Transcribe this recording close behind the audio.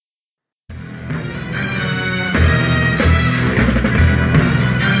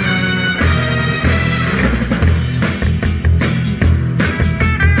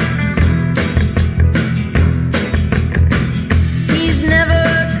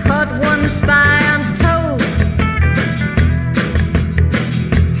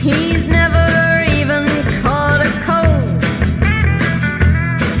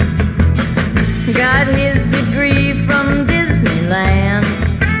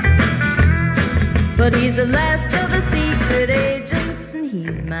But he's the last of the secret agents, and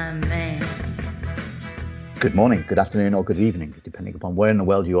he's my man. Good morning, good afternoon, or good evening, depending upon where in the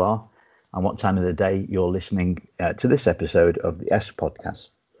world you are and what time of the day you're listening to this episode of the S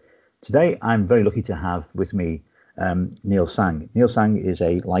Podcast. Today, I'm very lucky to have with me Neil Sang. Neil Sang is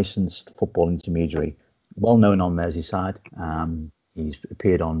a licensed football intermediary, well known on Merseyside. He's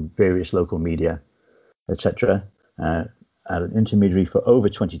appeared on various local media, etc. An intermediary for over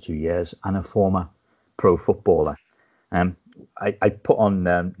 22 years and a former pro footballer. I put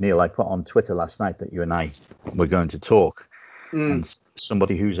on Neil. I put on Twitter last night that you and I were going to talk, and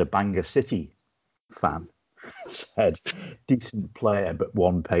somebody who's a Bangor City fan said, "Decent player, but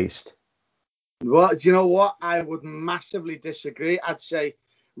one paced." Well, do you know what? I would massively disagree. I'd say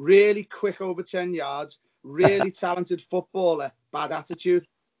really quick over 10 yards, really talented footballer, bad attitude.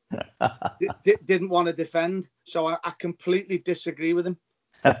 Didn't want to defend, so I completely disagree with him.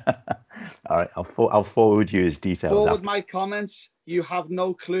 All right, I'll forward you his details. Forward my comments. You have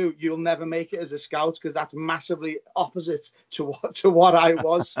no clue. You'll never make it as a scout because that's massively opposite to what I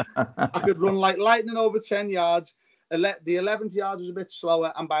was. I could run like lightning over 10 yards. The 11th yard was a bit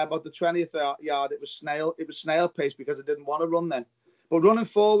slower, and by about the 20th yard, it was snail pace because I didn't want to run then. But running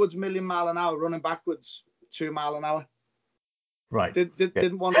forwards, 1,000,000 mile an hour. Running backwards, 2 mile an hour. Right.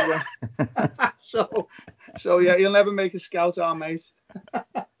 Didn't want to run. so yeah, you'll never make a scout, our mate.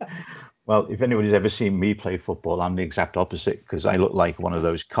 Well, if anybody's ever seen me play football, I'm the exact opposite because I look like one of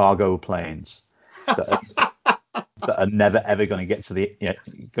those cargo planes that are never ever going to get to the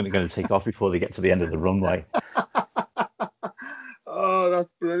going to take off before they get to the end of the runway. Oh, that's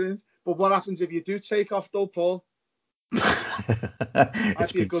brilliant! But what happens if you do take off, though, Paul?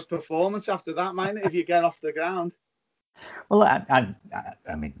 Might be a good performance after that, mightn't it? If you get off the ground. Well, I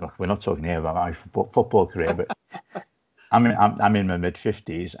mean, look, we're not talking here about my football career, but I'm in my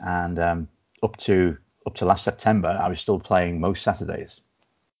mid-50s, and up to last September, I was still playing most Saturdays.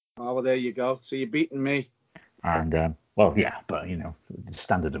 Oh, well, there you go. So you're beating me. And well, yeah, but the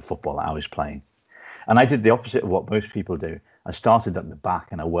standard of football I was playing, and I did the opposite of what most people do. I started at the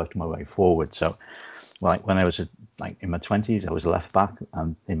back and I worked my way forward. So, like when I was in my 20s, I was left back,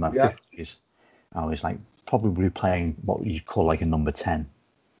 and in my 50s, I was probably playing what you'd call like a number 10.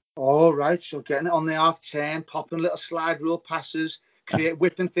 All right, so getting it on the half turn, popping little slide rule passes,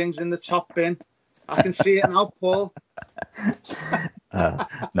 whipping things in the top bin. I can see it now, Paul.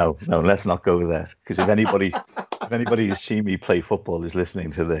 No, let's not go there, because if anybody who's seen me play football is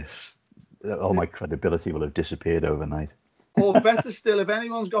listening to this, all my credibility will have disappeared overnight. Or better still, if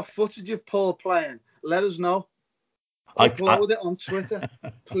anyone's got footage of Paul playing, let us know. Upload it on Twitter,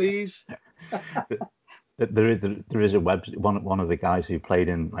 please. There is a one of the guys who played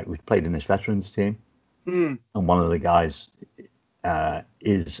in we've played in this veterans team, and one of the guys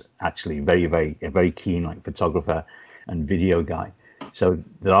is actually a very keen photographer and video guy. So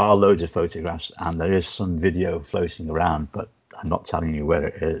there are loads of photographs and there is some video floating around, but I'm not telling you where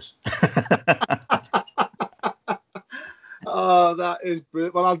it is. Oh, that is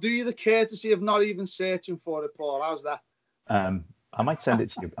brilliant. Well, I'll do you the courtesy of not even searching for it, Paul. How's that? I might send it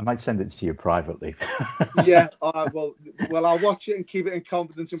to you. I might send it to you privately. Yeah. Well, I'll watch it and keep it in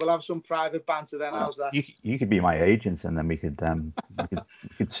confidence, and we'll have some private banter then. How's that? You could be my agent, and then we could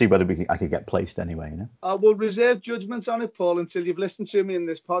see whether I could get placed anyway. I will reserve judgment on it, Paul, until you've listened to me in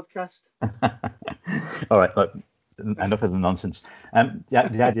this podcast. All right. Look, enough of the nonsense. The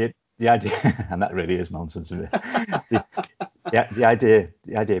idea, and that really is nonsense. The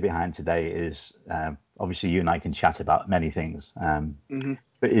idea behind today is obviously you and I can chat about many things,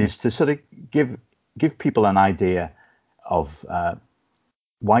 but is to sort of give people an idea of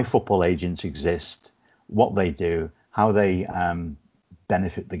why football agents exist, what they do, how they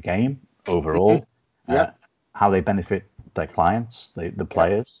benefit the game overall, how they benefit their clients, the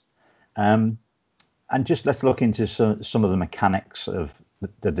players, and just let's look into some of the mechanics of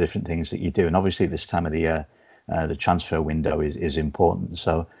the different things that you do. And obviously this time of the year, the transfer window is important.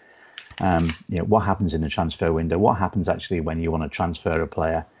 So, what happens in the transfer window? What happens actually when you want to transfer a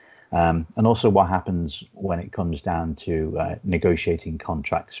player? And also what happens when it comes down to negotiating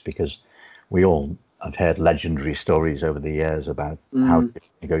contracts? Because we all have heard legendary stories over the years about how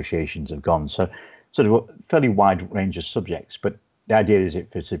negotiations have gone. So sort of a fairly wide range of subjects, but the idea is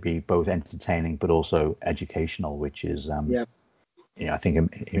for it to be both entertaining but also educational, which is, I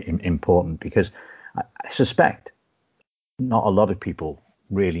think important, because I suspect not a lot of people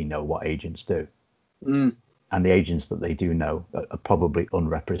really know what agents do. And the agents that they do know are probably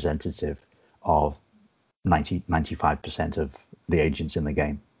unrepresentative of 95% of the agents in the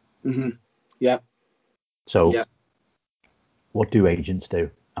game. Yeah. So what do agents do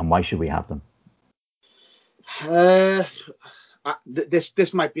and why should we have them? Uh,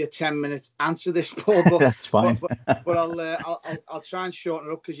 this might be a 10-minute answer, this Paul, but That's fine. but I'll try and shorten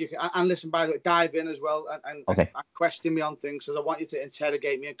it up because you can. And listen, by the way, dive in as well and Okay. question me on things, because I want you to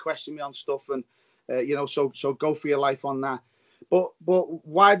interrogate me and question me on stuff, and so go for your life on that. But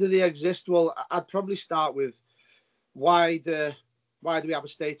why do they exist? Well, I'd probably start with why do we have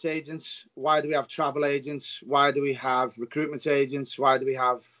estate agents? Why do we have travel agents? Why do we have recruitment agents? Why do we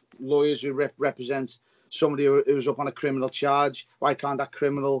have lawyers who represent somebody who's up on a criminal charge? Why can't that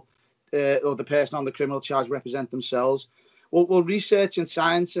criminal or the person on the criminal charge represent themselves? Well, research and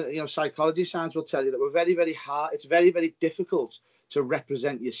science, psychology science will tell you that we're very, very hard. It's very, very difficult to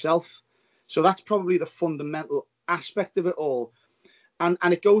represent yourself. So that's probably the fundamental aspect of it all. And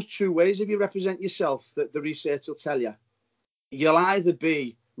it goes two ways. If you represent yourself, that the research will tell you, you'll either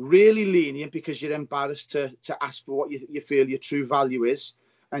be really lenient because you're embarrassed to ask for what you feel your true value is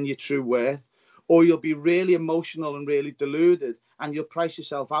and your true worth, or you'll be really emotional and really deluded and you'll price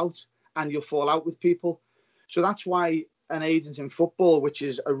yourself out and you'll fall out with people. So that's why an agent in football, which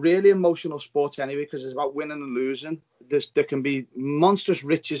is a really emotional sport anyway, because it's about winning and losing, there can be monstrous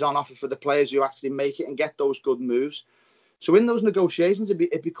riches on offer for the players who actually make it and get those good moves. So in those negotiations,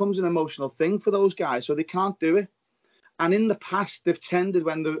 it becomes an emotional thing for those guys, so they can't do it. And in the past, they've tended,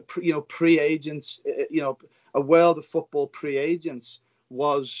 when the pre-agents, a world of football pre-agents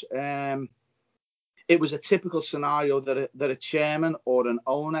was, it was a typical scenario that a chairman or an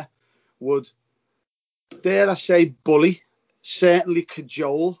owner would, dare I say, bully, certainly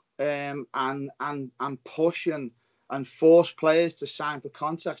cajole, and push and force players to sign for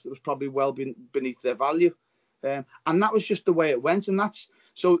contracts that was probably well beneath their value. And that was just the way it went. And that's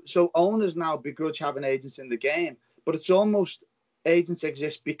so owners now begrudge having agents in the game, but it's almost agents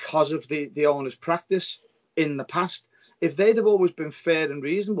exist because of the owner's practice in the past. If they'd have always been fair and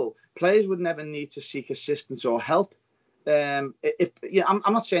reasonable, players would never need to seek assistance or help. I'm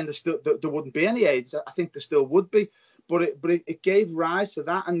not saying there wouldn't be any agents. I think there still would be, but it gave rise to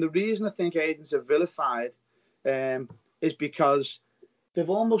that. And the reason I think agents are vilified is because they've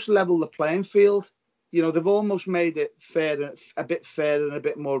almost leveled the playing field. They've almost made it fair, a bit fairer and a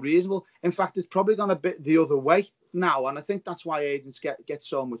bit more reasonable. In fact, it's probably gone a bit the other way now, and I think that's why agents get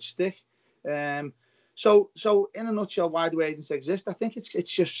so much stick. So in a nutshell, why do agents exist? I think it's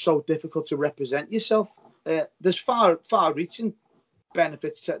just so difficult to represent yourself. There's far-reaching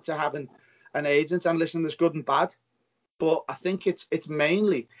benefits to having an agent, and listen, there's good and bad, but I think it's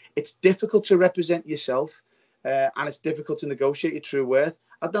mainly it's difficult to represent yourself, and it's difficult to negotiate your true worth.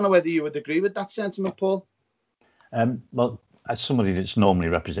 I don't know whether you would agree with that sentiment, Paul. Well, as somebody that's normally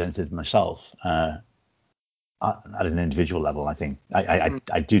represented myself at an individual level, I think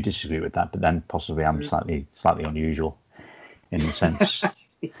I do disagree with that. But then possibly I'm slightly unusual in the sense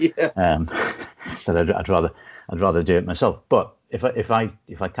that I'd rather do it myself. But if I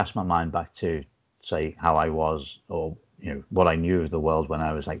cast my mind back to, say, how I was, or what I knew of the world when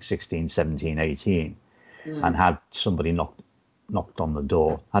I was like 16, 17, 18, and had somebody knocked on the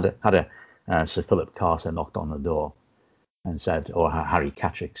door, had a Sir Philip Carter knocked on the door and said, or Harry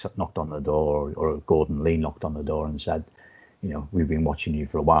Catterick knocked on the door, or Gordon Lee knocked on the door and said, we've been watching you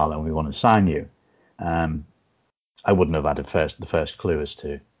for a while and we want to sign you. I wouldn't have had the first clue as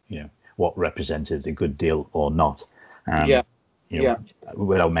to what represented a good deal or not.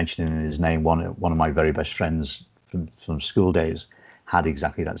 Without mentioning his name, one of my very best friends from school days had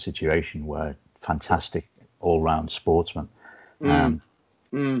exactly that situation, where fantastic all-round sportsman, and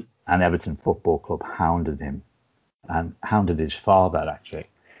Everton Football Club hounded him and hounded his father, actually,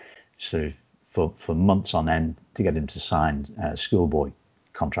 so for months on end, to get him to sign a schoolboy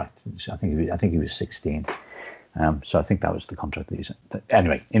contract. I think he was 16. So I think that was the contract that he said.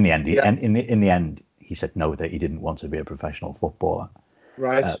 Anyway, in the end, in the end, he said no, that he didn't want to be a professional footballer,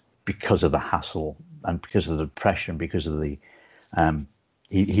 right? Because of the hassle and because of the pressure and because of the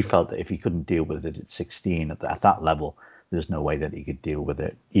he felt that if he couldn't deal with it at 16 at that level, there's no way that he could deal with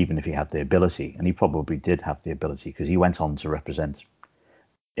it, even if he had the ability. And he probably did have the ability, because he went on to represent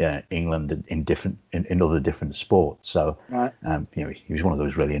England in other different sports. So right. He was one of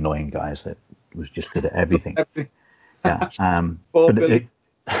those really annoying guys that was just good at everything. Yeah. But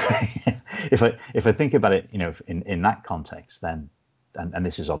if I think about it, in that context, then, and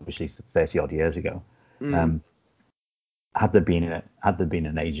this is obviously 30 odd years ago, had there been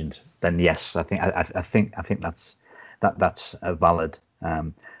an agent, then yes, I think that's a valid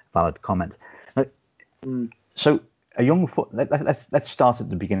comment. So let's start at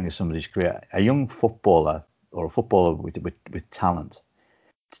the beginning of somebody's career. A young footballer, or a footballer with talent,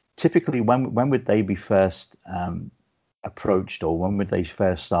 typically when would they be first approached, or when would they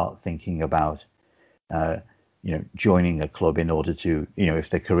first start thinking about joining a club in order to, if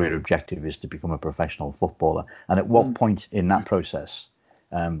their career objective is to become a professional footballer? And at what point in that process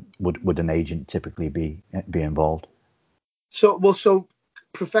would an agent typically be involved? So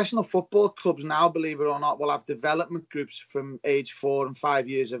professional football clubs now, believe it or not, will have development groups from age 4 and 5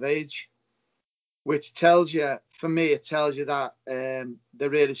 years of age, which tells you, for me, it tells you that they're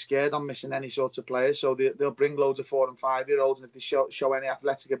really scared on missing any sorts of players. So they'll bring loads of 4 and 5 year olds, and if they show any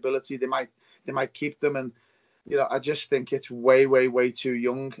athletic ability, they might keep them. And I just think it's way, way, way too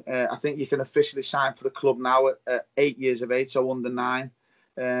young. I think you can officially sign for the club now at 8 years of age, so under 9.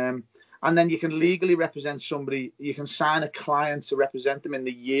 And then you can legally represent somebody. You can sign a client to represent them in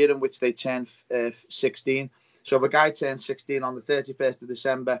the year in which they turn 16. So if a guy turns 16 on the 31st of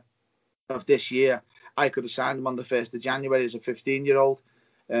December of this year, I could have signed him on the 1st of January as a 15-year-old.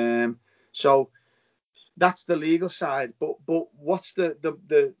 So that's the legal side. But what's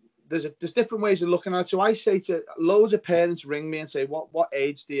there's different ways of looking at it. So I say to loads of parents ring me and say, what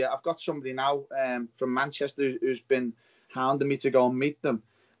age do you? I've got somebody now from Manchester who's been hounding me to go and meet them.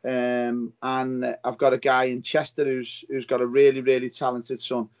 And I've got a guy in Chester who's got a really, really talented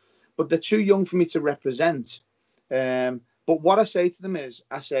son, but they're too young for me to represent. But what I say to them is,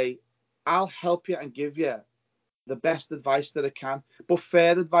 I say, I'll help you and give you the best advice that I can, but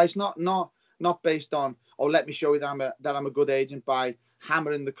fair advice, not based on, let me show you that I'm a good agent by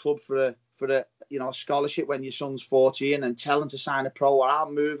hammering the club for a scholarship when your son's 14 and tell him to sign a pro, or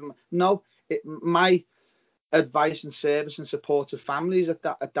I'll move him. No, my advice and service and support to families at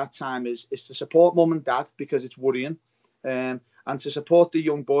that time is to support mum and dad because it's worrying, and to support the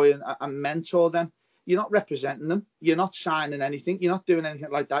young boy and mentor them. You're not representing them. You're not signing anything. You're not doing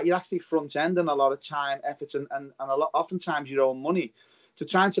anything like that. You're actually front ending a lot of time, effort, and oftentimes your own money to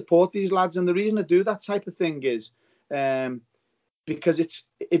try and support these lads. And the reason I do that type of thing is because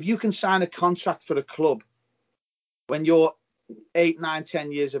if you can sign a contract for a club when you're 8, 9,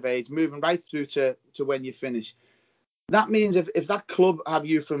 10 years of age, moving right through to when you finish. That means if that club have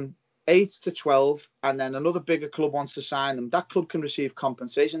you from 8 to 12, and then another bigger club wants to sign them, that club can receive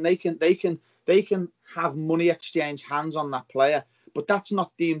compensation. They can have money exchange hands on that player, but that's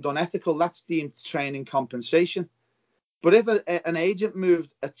not deemed unethical. That's deemed training compensation. But if an agent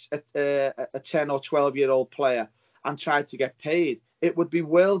moved a 10 or 12-year-old player and tried to get paid, it would be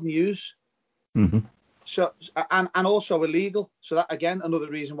world news. Mm-hmm. So and also illegal. So that again, another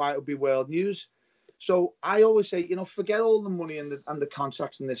reason why it would be world news. So I always say, forget all the money and the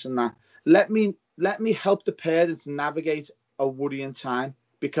contracts and this and that. Let me help the parents navigate a worrying time,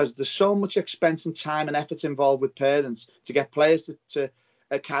 because there's so much expense and time and effort involved with parents to get players to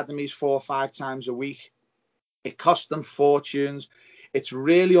academies 4 or 5 times a week. It costs them fortunes. It's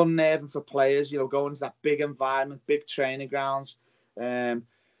really unnerving for players, going to that big environment, big training grounds.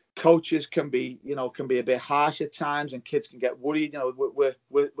 Coaches can be a bit harsh at times, and kids can get worried. We're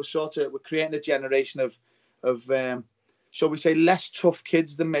creating a generation of shall we say, less tough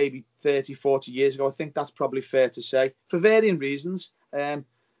kids than maybe 30, 40 years ago. I think that's probably fair to say, for varying reasons. And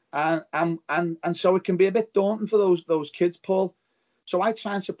so it can be a bit daunting for those kids, Paul. So I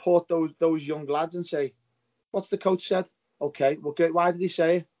try and support those young lads and say, what's the coach said? Okay, well, great. Why did he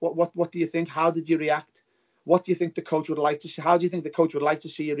say it? What do you think? How did you react? What do you think the coach would like to see? How do you think the coach would like to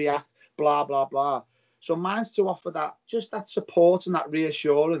see you react? Blah, blah, blah. So mine's to offer that support and that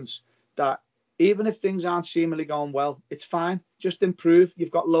reassurance that even if things aren't seemingly going well, it's fine. Just improve.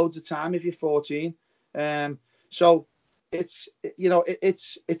 You've got loads of time if you're 14. So it's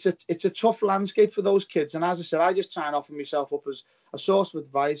a tough landscape for those kids. And as I said, I just try and offer myself up as a source of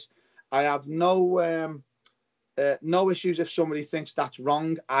advice. I have no issues if somebody thinks that's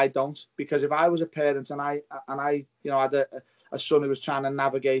wrong. I don't, because if I was a parent and I had a son who was trying to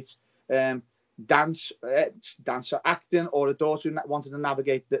navigate dance or acting, or a daughter who wanted to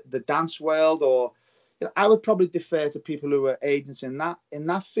navigate the dance world, or I would probably defer to people who are agents in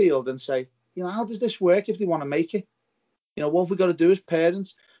that field and say, how does this work if they want to make it? What have we got to do as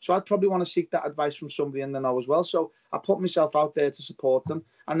parents? So I'd probably want to seek that advice from somebody in the know as well. So I put myself out there to support them,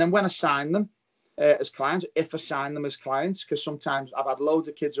 and then when I sign them as clients, if I sign them as clients, because sometimes I've had loads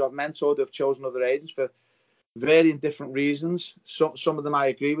of kids who I've mentored who have chosen other agents for varying different reasons. Some of them I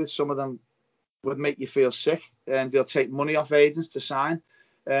agree with, some of them would make you feel sick, and they'll take money off agents to sign.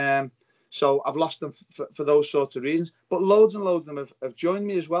 So I've lost them for those sorts of reasons. But loads and loads of them have joined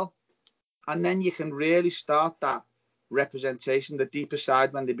me as well. And then you can really start that representation, the deeper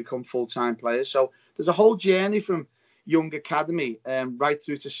side, when they become full-time players. So there's a whole journey from young academy right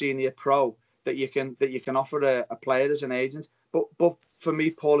through to senior pro that you can offer a player as an agent. But for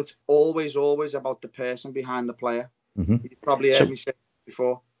me, Paul, it's always about the person behind the player. Mm-hmm. You probably heard me say it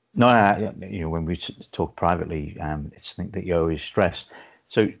before. No, when we talk privately, it's something that you always stress.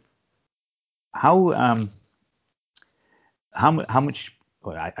 So, how much?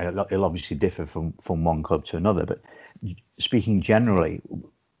 Well, it'll obviously differ from one club to another, but speaking generally,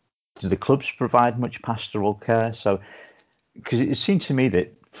 do the clubs provide much pastoral care? So, because it seemed to me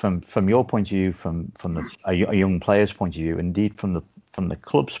that from your point of view, from a young player's point of view, indeed from the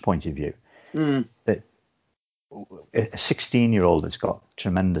club's point of view, that a 16-year-old that's got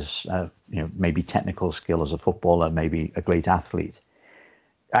tremendous, maybe technical skill as a footballer, maybe a great athlete,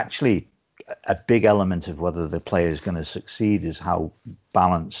 actually a big element of whether the player is going to succeed is how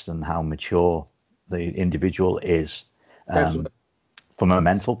balanced and how mature the individual is, from a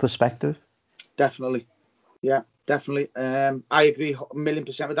mental perspective. Definitely. Yeah, definitely. I agree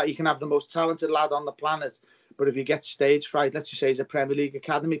 1,000,000% with that. You can have the most talented lad on the planet, but if you get stage fright, let's just say he's a Premier League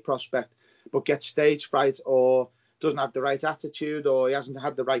academy prospect, but gets stage fright or doesn't have the right attitude, or he hasn't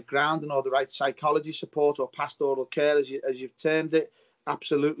had the right grounding or the right psychology support or pastoral care, as you've termed it,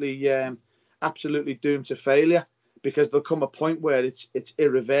 absolutely doomed to failure, because there'll come a point where it's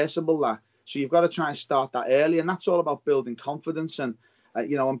irreversible. That so you've got to try and start that early, and that's all about building confidence and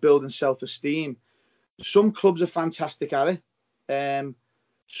and building self-esteem. Some clubs are fantastic at it.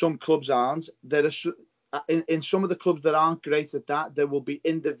 Some clubs aren't. There are in some of the clubs that aren't great at that, there will be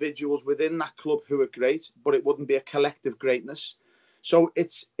individuals within that club who are great, but it wouldn't be a collective greatness. So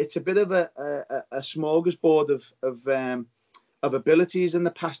it's a bit of a smorgasbord of abilities in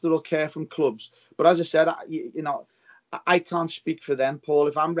the pastoral care from clubs. But as I said, I can't speak for them, Paul.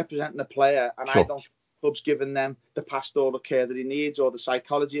 If I'm representing a player and sure. I don't club's giving them the pastoral care that he needs, or the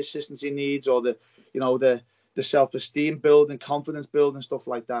psychology assistance he needs, or the self-esteem building, confidence building, stuff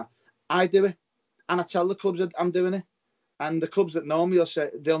like that, I do it, and I tell the clubs that I'm doing it. And the clubs that know me will say,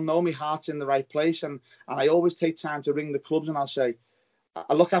 they'll know my heart's in the right place, and I always take time to ring the clubs, and I'll say,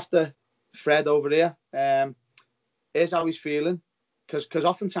 I look after Fred over here. Here's how he's feeling, because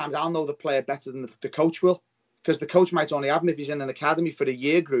oftentimes I'll know the player better than the coach will, because the coach might only have him if he's in an academy for a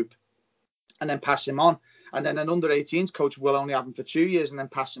year group, and then pass him on. And then an under-18s coach will only have him for 2 years and then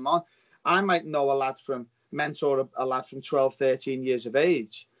pass him on. I might know mentor a lad from 12, 13 years of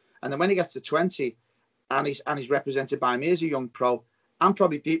age. And then when he gets to 20 and he's represented by me as a young pro, I'm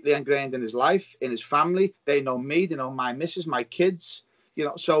probably deeply ingrained in his life, in his family. They know me, they know my missus, my kids,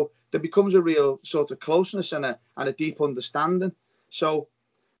 so there becomes a real sort of closeness and a deep understanding. So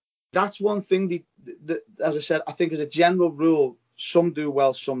that's one thing that, as I said, I think as a general rule, some do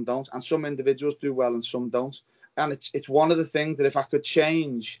well, some don't, and some individuals do well and some don't. And it's one of the things that if I could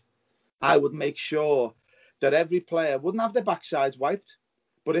change, I would make sure that every player wouldn't have their backsides wiped.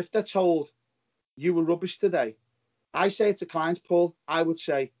 But if they're told, you were rubbish today, I say it to clients, Paul, I would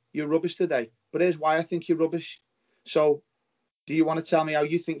say, you're rubbish today, but here's why I think you're rubbish. So do you want to tell me how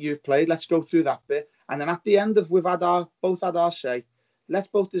you think you've played? Let's go through that bit. And then at the end of we've both had our say, let's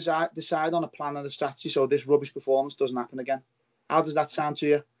both decide on a plan and a strategy so this rubbish performance doesn't happen again. How does that sound to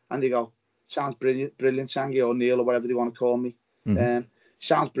you? And they go, sounds brilliant, Sangi, or Neil, or whatever they want to call me. Mm-hmm.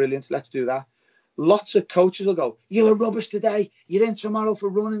 Sounds brilliant. Let's do that. Lots of coaches will go, you were rubbish today. You're in tomorrow for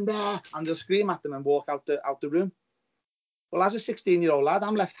running there. And they'll scream at them and walk out the room. Well, as a 16-year-old lad,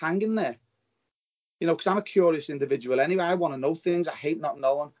 I'm left hanging there. Because I'm a curious individual anyway. I want to know things. I hate not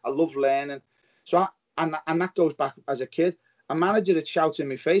knowing. I love learning. So, and that goes back as a kid. A manager would shout in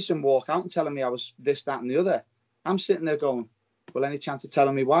my face and walk out and telling me I was this, that, and the other. I'm sitting there going, well, any chance of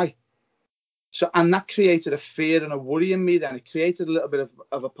telling me why? So, and that created a fear and a worry in me then. It created a little bit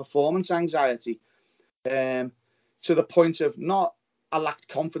of a performance anxiety, to the point of not I lacked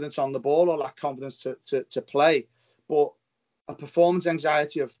confidence on the ball or lacked confidence to play, but a performance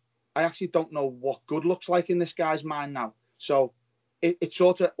anxiety of I actually don't know what good looks like in this guy's mind now. So it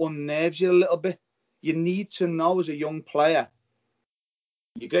sort of unnerves you a little bit. You need to know as a young player,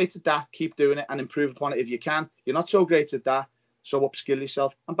 you're great at that, keep doing it and improve upon it if you can. You're not so great at that, so upskill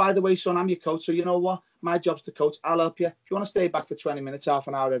yourself. And by the way, son, I'm your coach, so you know what? My job's to coach. I'll help you. If you want to stay back for 20 minutes, half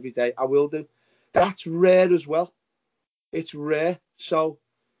an hour every day, I will do. That's rare as well. It's rare. So,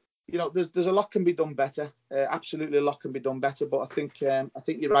 there's a lot can be done better. Absolutely a lot can be done better. But I think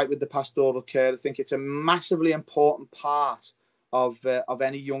you're right with the pastoral care. I think it's a massively important part of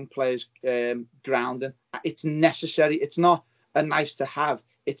any young player's grounding. It's necessary. It's not a nice to have.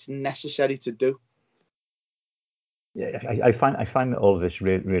 It's necessary to do. Yeah, I find all of this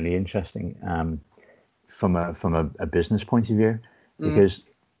really, really interesting from a business point of view, because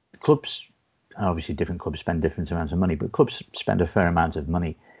clubs, obviously different clubs spend different amounts of money, but clubs spend a fair amount of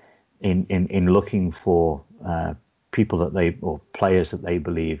money in looking for people potential players that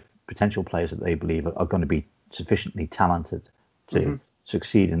they believe are going to be sufficiently talented to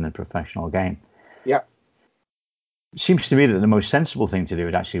succeed in the professional game. Yeah. It seems to me that the most sensible thing to do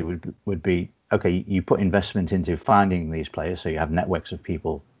would be, okay, you put investment into finding these players, so you have networks of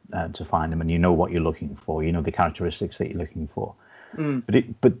people to find them, and you know what you're looking for, you know the characteristics that you're looking for.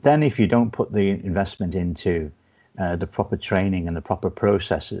 But then if you don't put the investment into the proper training and the proper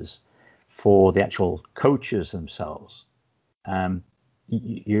processes for the actual coaches themselves,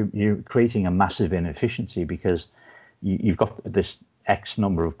 you're creating a massive inefficiency, because you've got this X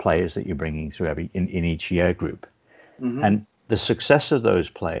number of players that you're bringing through in each year group. And the success of those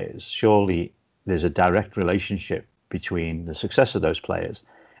players, surely there's a direct relationship between the success of those players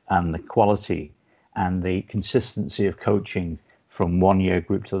and the quality and the consistency of coaching from one year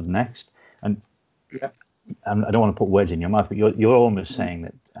group to the next. And I don't want to put words in your mouth, but you're almost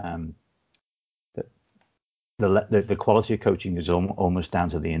saying that the quality of coaching is almost down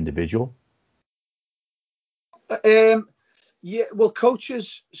to the individual. Yeah, well,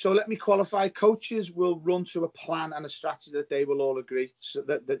 coaches, so let me qualify. Coaches will run to a plan and a strategy that they will all agree, so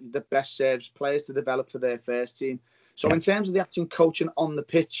that the best serves players to develop for their first team. So in terms of the actual coaching on the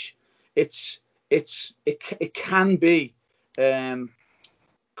pitch, it can be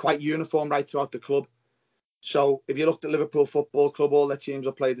quite uniform right throughout the club. So if you looked at Liverpool Football Club, all their teams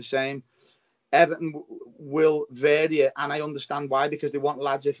will play the same. Everton will vary it, and I understand why, because they want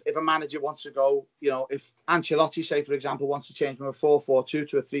lads. If a manager wants to go, if Ancelotti, say for example, wants to change from a 4-4-2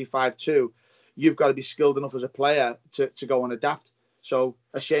 to a 3-5-2, you've got to be skilled enough as a player to go and adapt. So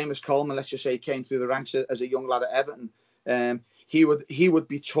a Seamus Coleman, let's just say, he came through the ranks as a young lad at Everton. He would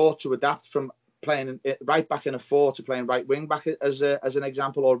be taught to adapt from playing right back in a 4 to playing right wing back as an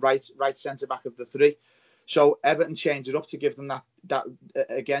example, or right centre back of the 3. So Everton changed it up to give them that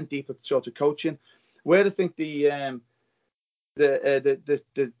again deeper sort of coaching. Where I think the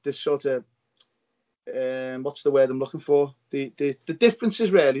sort of what's the word I'm looking for? The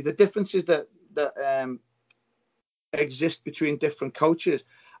differences, really, the differences that exist between different coaches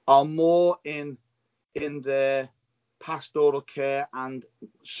are more in the pastoral care and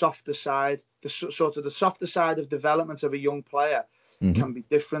softer side. The softer side of development of a young player can be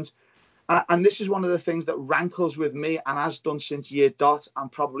different. And this is one of the things that rankles with me, and has done since year dot,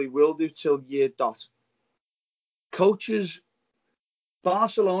 and probably will do till year dot. Coaches,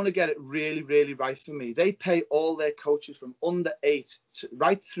 Barcelona get it really, really right for me. They pay all their coaches from under 8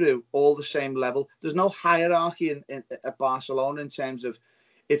 right through all the same level. There's no hierarchy at Barcelona in terms of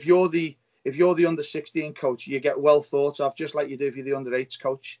if you're the under 16 coach, you get well thought of, just like you do if you're the under 8s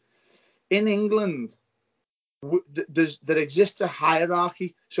coach. In England, there exists a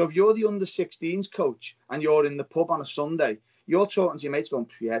hierarchy. So if you're the under 16s coach and you're in the pub on a Sunday, you're talking to your mates going,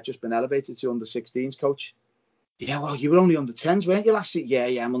 yeah, I've just been elevated to under 16s coach. Yeah, well, you were only under 10s, weren't you last year?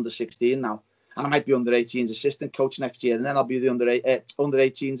 Yeah, I'm under 16 now. And I might be under 18s assistant coach next year. And then I'll be the under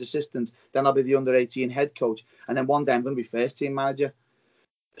 18s assistant. Then I'll be the under 18 head coach. And then one day I'm going to be first team manager.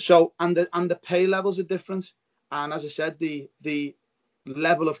 So, and the pay levels are different. And as I said, the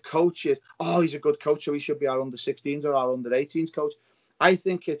level of coaches, he's a good coach, so he should be our under 16s or our under 18s coach. I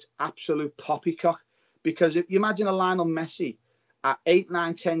think it's absolute poppycock, because if you imagine a Lionel Messi at 8,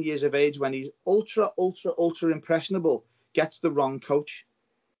 9, 10 years of age, when he's ultra impressionable, gets the wrong coach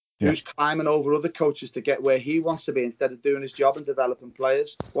who's climbing over other coaches to get where he wants to be instead of doing his job and developing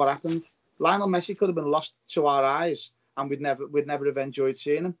players. What happened? Lionel Messi could have been lost to our eyes, and we'd never have enjoyed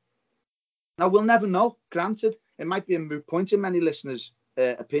seeing him. Now, we'll never know. Granted, it might be a moot point in many listeners'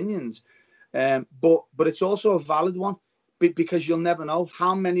 opinions, but it's also a valid one, because you'll never know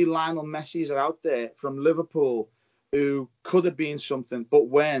how many Lionel Messis are out there from Liverpool who could have been something but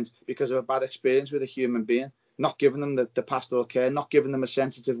weren't because of a bad experience with a human being, not giving them the pastoral care, not giving them a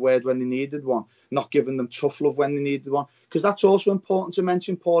sensitive word when they needed one, not giving them tough love when they needed one. Because that's also important to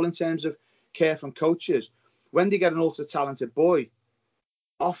mention, Paul, in terms of care from coaches. When they get an ultra-talented boy,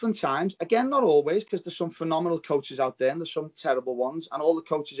 oftentimes, again, not always, because there's some phenomenal coaches out there and there's some terrible ones. And all the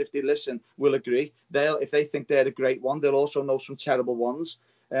coaches, if they listen, will agree. If they think they're a great one, they'll also know some terrible ones.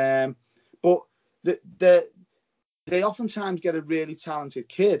 But they oftentimes get a really talented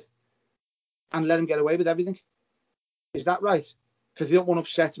kid and let him get away with everything. Is that right? Because they don't want to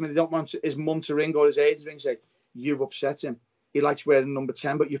upset him, and they don't want his mum to ring or his agent to ring and say, you've upset him. He likes wearing number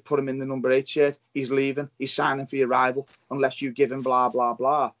 10, but you've put him in the number 8 shirt. He's leaving. He's signing for your rival unless you give him blah, blah,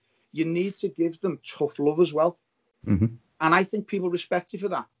 blah. You need to give them tough love as well. And I think people respect you for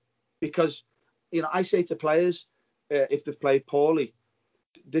that. Because, I say to players, if they've played poorly,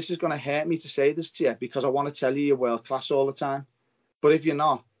 this is going to hurt me to say this to you, because I want to tell you you're world class all the time. But if you're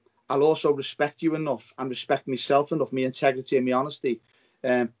not, I'll also respect you enough and respect myself enough, my integrity and my honesty,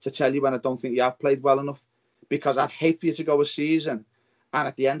 to tell you when I don't think you have played well enough. Because I'd hate for you to go a season And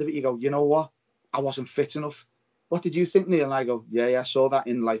at the end of it, you go, you know what? I wasn't fit enough. What did you think, Neil? And I go, yeah, I saw that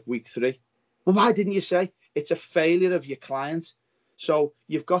in like week 3. Well, why didn't you say? It's a failure of your client. So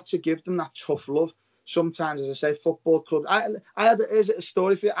you've got to give them that tough love. Sometimes, as I say, football clubs. Here's a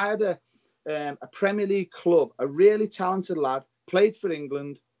story for you. I had a Premier League club, a really talented lad, played for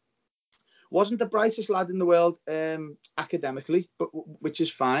England, wasn't the brightest lad in the world academically, but which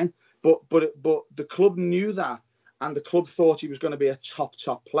is fine. But the club knew that, and the club thought he was going to be a top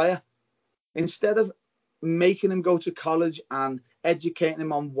player. Instead of making him go to college and educating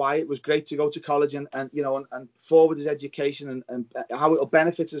him on why it was great to go to college and forward his education and how it'll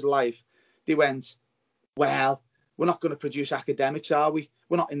benefit his life, they went, well, we're not going to produce academics, are we?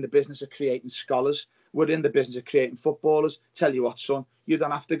 We're not in the business of creating scholars. We're in the business of creating footballers. Tell you what, son, you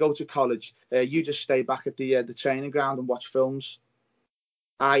don't have to go to college. You just stay back at the training ground and watch films.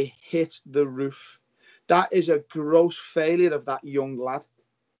 I hit the roof. That is a gross failure of that young lad.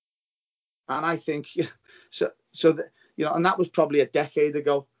 And I think, and that was probably a decade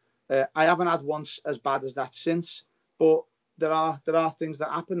ago. I haven't had one as bad as that since. But there are things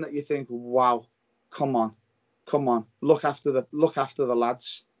that happen that you think, wow, come on, look after the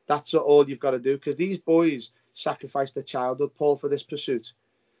lads. That's all you've got to do, because these boys sacrificed their childhood, Paul, for this pursuit.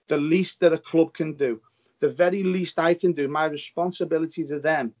 The least that a club can do, the very least I can do, my responsibility to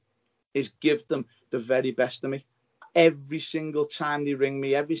them is give them the very best of me. Every single time they ring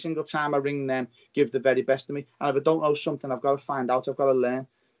me, every single time I ring them, give the very best of me. And if I don't know something, I've got to find out, I've got to learn.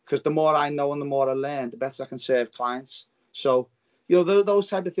 Because the more I know and the more I learn, the better I can serve clients. So, those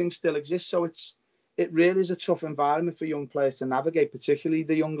type of things still exist. So it really is a tough environment for young players to navigate, particularly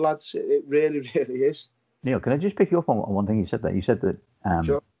the young lads. It really, really is. Neil, can I just pick you up on one thing you said there? You said that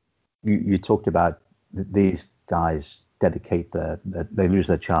sure. you talked about these guys they lose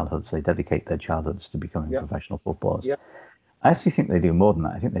their childhoods, they dedicate their childhoods to becoming professional footballers. Yeah. I actually think they do more than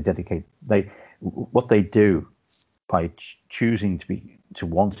that. I think what they do by choosing to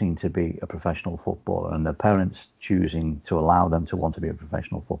wanting to be a professional footballer, and their parents choosing to allow them to want to be a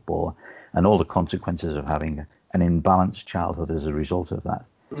professional footballer, and all the consequences of having an imbalanced childhood as a result of that,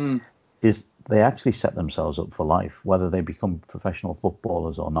 is they actually set themselves up for life, whether they become professional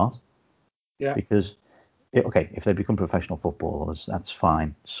footballers or not. Yeah. Because, if they become professional footballers, that's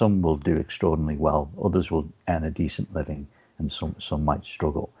fine. Some will do extraordinarily well. Others will earn a decent living, and some might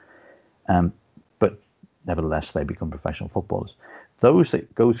struggle. But nevertheless, they become professional footballers. Those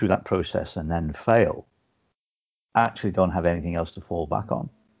that go through that process and then fail actually don't have anything else to fall back on.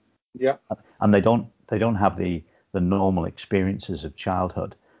 Yeah. And they don't have the normal experiences of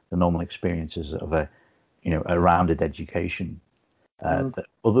childhood, the normal experiences of a rounded education that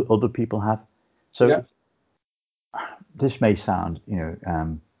other people have. So this may sound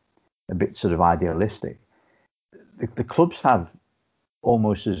a bit sort of idealistic. The clubs have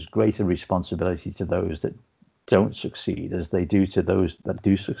almost as great a responsibility to those that don't succeed as they do to those that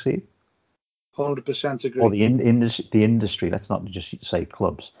do succeed. 100% agree. Or the industry. Let's not just say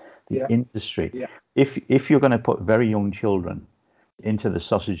clubs. The industry. Yeah. If you're going to put very young children into the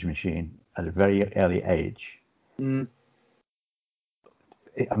sausage machine at a very early age, I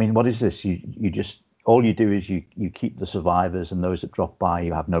mean, what is this? You just, all you do is you keep the survivors, and those that drop by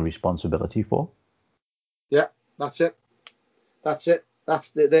you have no responsibility for. Yeah, that's it.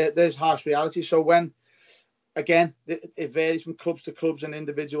 There's harsh reality. So when, again, it varies from clubs to clubs and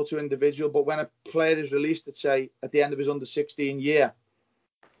individual to individual, but when a player is released, let's say at the end of his under 16 year,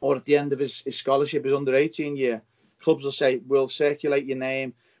 or at the end of his scholarship, his under 18 year, clubs will say, we'll circulate your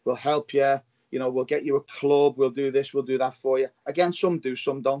name, we'll help you, we'll get you a club, we'll do this, we'll do that for you. Again, some do,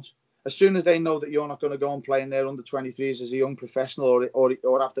 some don't. As soon as they know that you're not going to go and play in their under 23s as a young professional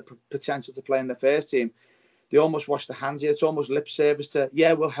or have the potential to play in the first team, they almost wash their hands here. It's almost lip service to,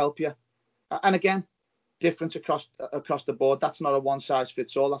 we'll help you. And again, difference across the board. That's not a one size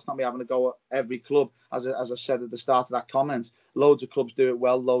fits all. That's not me having to go at every club. As I said at the start of that comment, loads of clubs do it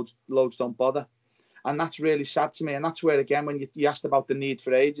well. Loads don't bother, and that's really sad to me. And that's where, again, when you asked about the need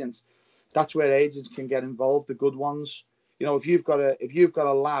for agents, that's where agents can get involved. The good ones, if you've got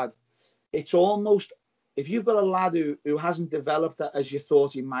a lad, it's almost, if you've got a lad who hasn't developed that as you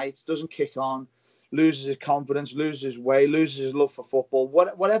thought he might, doesn't kick on, loses his confidence, loses his way, loses his love for football,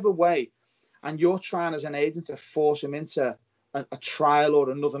 whatever way. And you're trying as an agent to force him into a trial or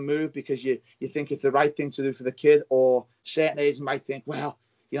another move because you think it's the right thing to do for the kid, or certain agents might think, well,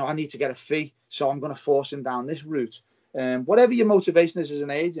 I need to get a fee, so I'm going to force him down this route. Whatever your motivation is as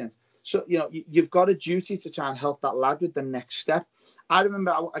an agent. So, you've got a duty to try and help that lad with the next step. I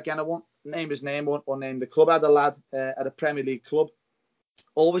remember, again, I won't name his name or name the club. I had a lad at a Premier League club,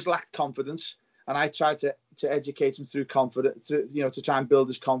 always lacked confidence. And I tried to to educate him through confidence, to try and build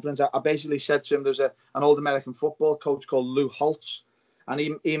his confidence. I basically said to him, there's an old American football coach called Lou Holtz, and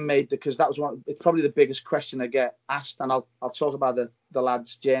he made because that was it's probably the biggest question I get asked, and I'll talk about the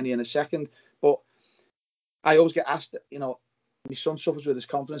lad's journey in a second. But I always get asked, my son suffers with his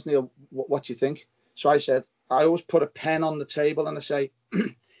confidence, Neil, what do you think? So I said, I always put a pen on the table and I say,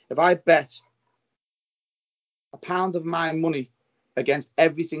 if I bet £1 of my money against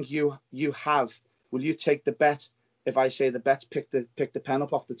everything you have, will you take the bet? If I say the bet, pick the pen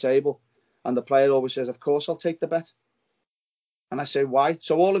up off the table. And the player always says, of course I'll take the bet. And I say, why?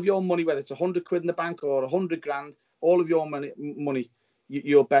 So all of your money, whether it's 100 quid in the bank or 100 grand, all of your money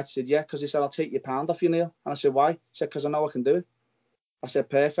you'll bet. Said, yeah, because he said, I'll take your £1 off you, Neil. And I said, why? He said, because I know I can do it. I said,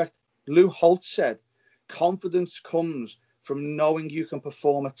 perfect. Lou Holtz said, confidence comes from knowing you can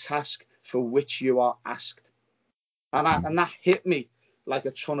perform a task for which you are asked. And that hit me like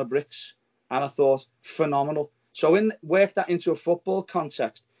a ton of bricks. And I thought, phenomenal. So work that into a football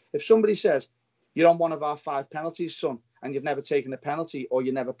context. If somebody says, you're on one of our 5 penalties, son, and you've never taken a penalty or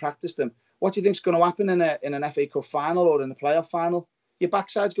you never practiced them, what do you think's going to happen in an FA Cup final or in a playoff final? Your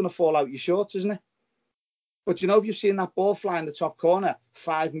backside's going to fall out your shorts, isn't it? But if you've seen that ball fly in the top corner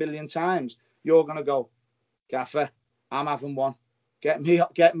 5 million times, you're going to go, Gaffer, I'm having one. Get me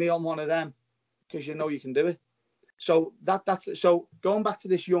on one of them, because you know you can do it. So so going back to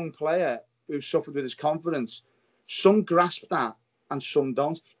this young player who suffered with his confidence, some grasp that and some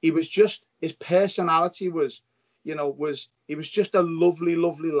don't. His personality was he was just a lovely,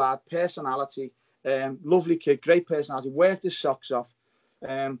 lovely lad. Personality, lovely kid, great personality. Worked his socks off.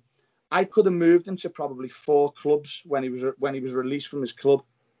 I could have moved him to probably 4 clubs when he was released from his club.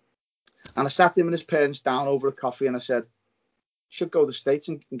 And I sat him and his parents down over a coffee and I said, you should go to the States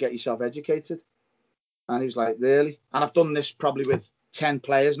and get yourself educated. And he was like, really? And I've done this probably with 10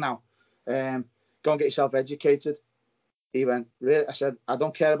 players now. Go and get yourself educated. He went, really? I said, I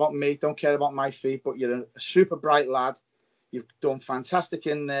don't care about me, don't care about my fee, but you're a super bright lad. You've done fantastic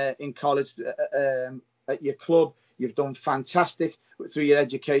in college at your club. You've done fantastic through your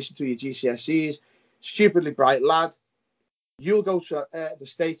education, through your GCSEs. Stupidly bright lad. You'll go to the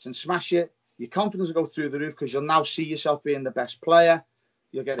States and smash it. Your confidence will go through the roof because you'll now see yourself being the best player.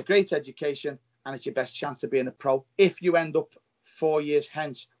 You'll get a great education and it's your best chance to being a pro if you end up 4 years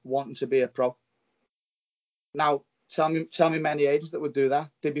hence wanting to be a pro. Now, tell me many agents that would do that.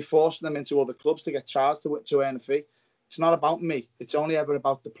 They'd be forcing them into other clubs to get charged to earn a fee. It's not about me. It's only ever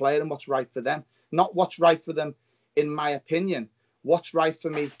about the player and what's right for them. Not what's right for them, in my opinion. What's right for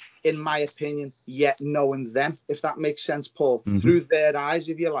me, in my opinion, yet knowing them, if that makes sense, Paul, through their eyes,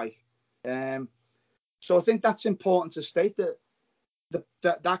 if you like. So I think that's important to state,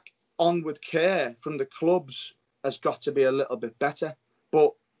 that onward care from the clubs has got to be a little bit better.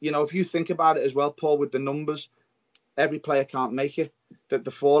 But, if you think about it as well, Paul, with the numbers, every player can't make it, that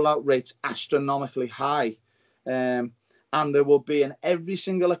the fallout rate's astronomically high. And there will be in every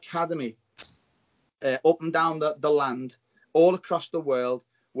single academy up and down the land, all across the world,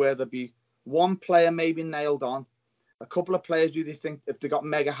 where there'll be one player maybe nailed on, a couple of players who they think if they got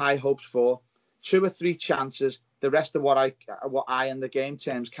mega high hopes for, 2 or 3 chances, the rest of what I in the game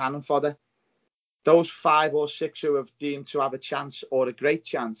terms cannon fodder. Those 5 or 6 who have deemed to have a chance or a great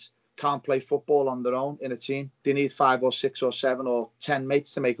chance can't play football on their own in a team. They need 5 or 6 or 7 or 10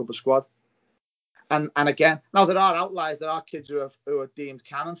 mates to make up a squad. And again, now there are outliers. There are kids who are deemed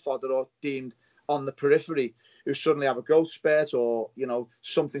cannon fodder or deemed on the periphery, who suddenly have a growth spurt or,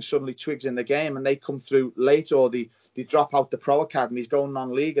 something suddenly twigs in the game and they come through late, or they drop out the pro academies, go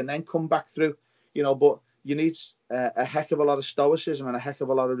non-league and then come back through, but you need a heck of a lot of stoicism and a heck of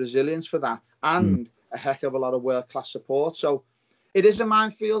a lot of resilience for that, and a heck of a lot of world-class support. So it is a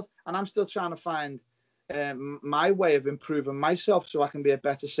minefield, and I'm still trying to find my way of improving myself so I can be a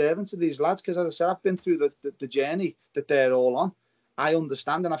better servant to these lads. Because as I said, I've been through the journey that they're all on. I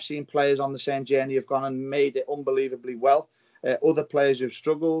understand, and I've seen players on the same journey have gone and made it unbelievably well. Other players who've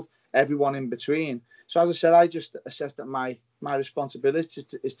struggled, everyone in between. So as I said, I just assess that my responsibility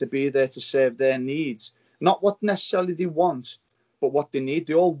is to be there to serve their needs. Not what necessarily they want, but what they need.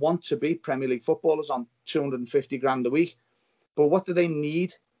 They all want to be Premier League footballers on 250 grand a week. But what do they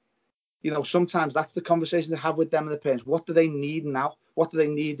need? Sometimes that's the conversation to have with them and the parents. What do they need now? What do they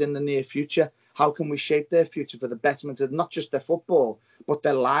need in the near future? How can we shape their future for the betterment of not just their football, but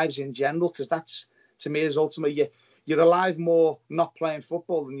their lives in general? Because that's, to me, is ultimately you're alive more not playing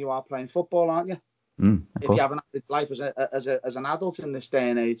football than you are playing football, aren't you? If you have an life as an adult in this day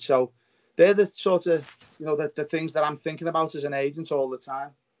and age. So they're the sort of the things that I'm thinking about as an agent all the time.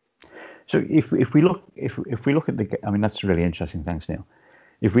 So if we look at the, I mean, that's really interesting. Thanks, Neil.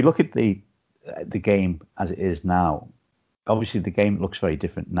 If we look at the the game as it is now, obviously the game looks very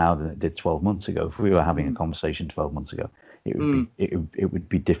different now than it did 12 months ago. If we were having a conversation 12 months ago, it would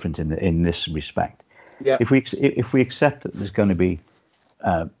be different in this respect. Yeah. If we accept that there's going to be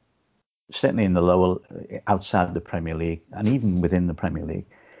certainly in the lower, outside the Premier League and even within the Premier League,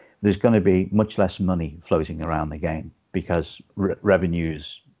 there's going to be much less money floating around the game because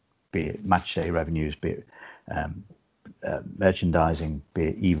revenues, be it match day revenues, be it merchandising, be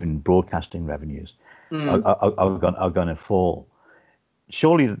it even broadcasting revenues, are going to fall.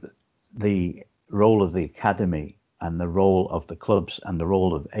 Surely the role of the academy and the role of the clubs and the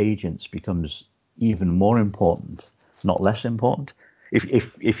role of agents becomes even more important, not less important.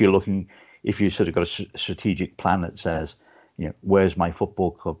 If you're looking, if you sort of got a strategic plan that says, you know, where's my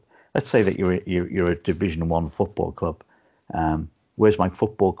football club? Let's say that you're a Division 1 football club. Where's my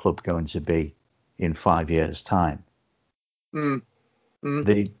football club going to be in 5 years' time?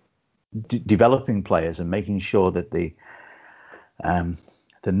 The developing players and making sure that the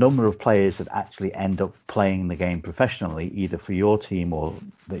number of players that actually end up playing the game professionally, either for your team or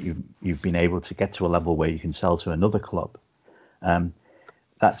that you've been able to get to a level where you can sell to another club,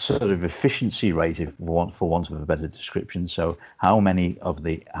 that sort of efficiency rate, for want of a better description. So how many of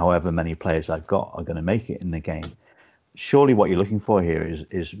the however many players I've got are going to make it in the game? Surely what you're looking for here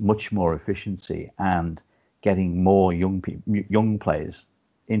is much more efficiency and getting more young players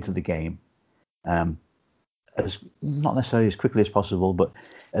into the game, as not necessarily as quickly as possible, but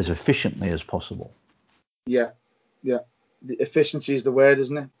as efficiently as possible. Yeah. The efficiency is the word,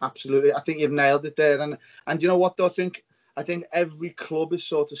 isn't it? Absolutely. I think you've nailed it there. And you know what, though? I think every club is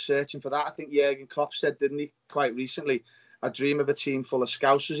sort of searching for that. I think Jurgen Klopp said, didn't he, quite recently, I dream of a team full of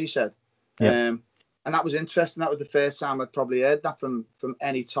Scousers, he said. Yeah. And that was interesting. That was the first time I'd probably heard that from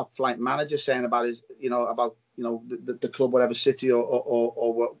any top flight manager saying about his, the club, whatever city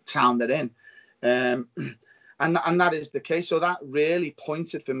or what town they're in. And that is the case. So that really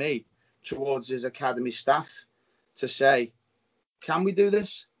pointed for me towards his academy staff to say, can we do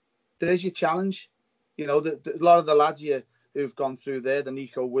this? There's your challenge. You know, a lot of the lads here who've gone through there, the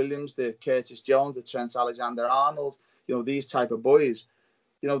Nico Williams, the Curtis Jones, the Trent Alexander-Arnold, you know, these type of boys,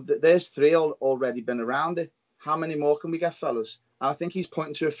 you know, there's 3 already been around it. How many more can we get, fellas? And I think he's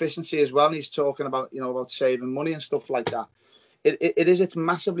pointing to efficiency as well. And he's talking about, you know, about saving money and stuff like that. It's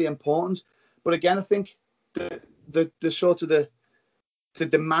massively important. But again, I think the sort of the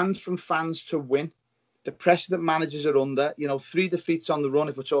demand from fans to win, the pressure that managers are under, you know, 3 defeats on the run,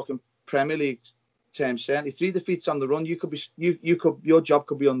 if we're talking Premier League terms, certainly 3 defeats on the run, your job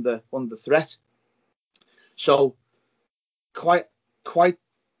could be under threat. So quite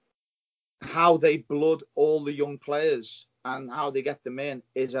how they blood all the young players and how they get them in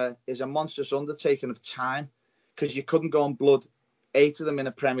is a monstrous undertaking of time, because you couldn't go and blood 8 of them in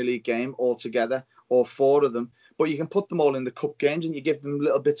a Premier League game altogether, or 4 of them, but you can put them all in the cup games and you give them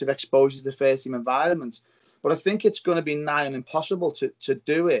little bits of exposure to the first team environments. But I think it's going to be nigh on impossible to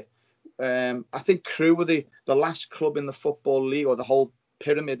do it. I think Crewe were the last club in the Football League, or the whole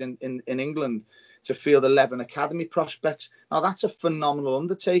pyramid in England, to field 11 academy prospects. Now, that's a phenomenal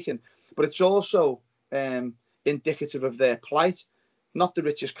undertaking, but it's also indicative of their plight. Not the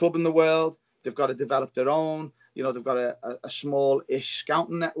richest club in the world. They've got to develop their own. You know, they've got a small-ish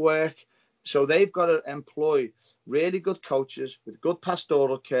scouting network. So they've got to employ really good coaches with good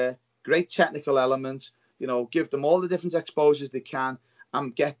pastoral care, great technical elements, you know, give them all the different exposures they can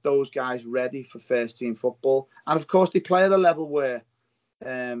and get those guys ready for first team football. And of course, they play at a level where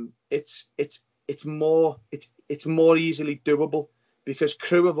it's more easily doable, because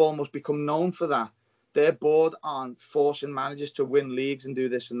Crewe have almost become known for that. They're bored on forcing managers to win leagues and do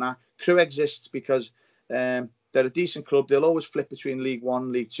this and that. Crewe exists because they're a decent club. They'll always flip between League One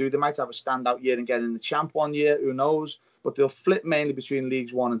and League Two. They might have a standout year and get in the champ one year, who knows? But they'll flip mainly between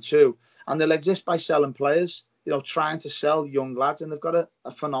Leagues 1 and 2. And they'll exist by selling players, you know, trying to sell young lads. And they've got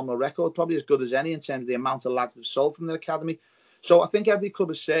a phenomenal record, probably as good as any in terms of the amount of lads they've sold from their academy. So I think every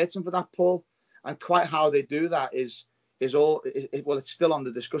club is searching for that, Paul. And quite how they do that is it's still on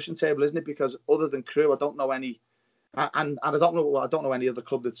the discussion table, isn't it? Because other than Crewe, I don't know any, and I don't know any other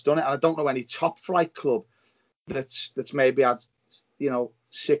club that's done it, and I don't know any top flight club that's maybe had, you know,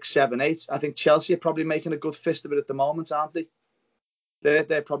 6, 7, 8. I think Chelsea are probably making a good fist of it at the moment, aren't they?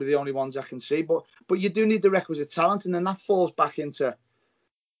 They're probably the only ones I can see, but you do need the requisite talent, and then that falls back into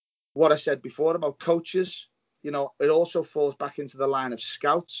what I said before about coaches. You know, it also falls back into the line of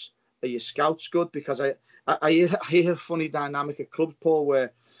scouts. Are your scouts good? Because I hear a funny dynamic at clubs, Paul,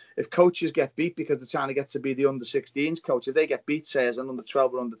 where if coaches get beat because they're trying to get to be the under-16s coach, if they get beat, say, as an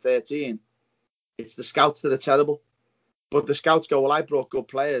under-12 or under-13, it's the scouts that are terrible. But the scouts go, well, I brought good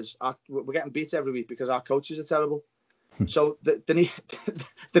players. We're getting beat every week because our coaches are terrible. So there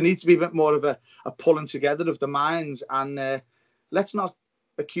needs to be a bit more of a pulling together of the minds. And let's not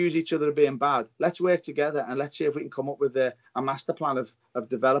accuse each other of being bad. Let's work together and let's see if we can come up with a master plan of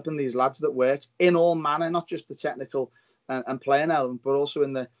developing these lads that works in all manner, not just the technical and playing element, but also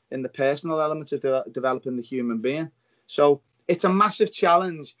in the personal element of developing the human being. So it's a massive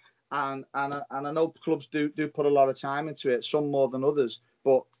challenge. And I know clubs do put a lot of time into it, some more than others,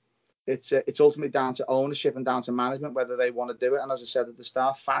 but it's ultimately down to ownership and down to management whether they want to do it. And as I said at the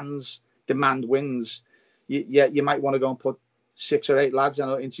start, fans demand wins. You might want to go and put 6 or 8 lads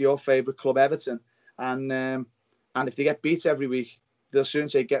into your favourite club, Everton, and if they get beat every week, they'll soon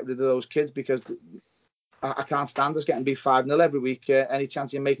say get rid of those kids because I can't stand us getting beat 5-0 every week. Any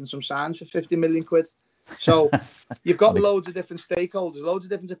chance you're making some signs for 50 million quid? So you've got loads of different stakeholders, loads of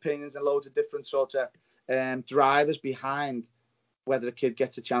different opinions, and loads of different sort of drivers behind whether a kid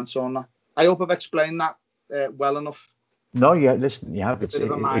gets a chance or not. I hope I've explained that well enough. No, yeah, listen, you have. It's a bit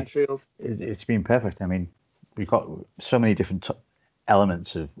of a minefield. It's been perfect. I mean, we've got so many different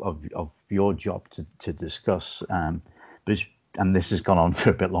elements of your job to discuss. And this has gone on for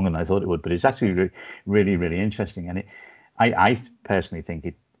a bit longer than I thought it would, but it's actually really, really interesting. And I personally think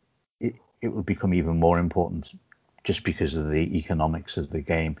it will become even more important just because of the economics of the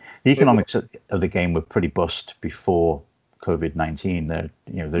game. The economics of the game were pretty bust before COVID-19.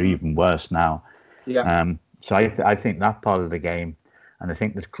 They're even worse now. Yeah. So I think that part of the game, and I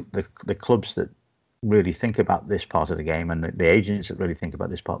think the clubs that really think about this part of the game and the agents that really think about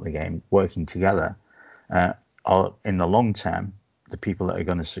this part of the game working together are in the long term the people that are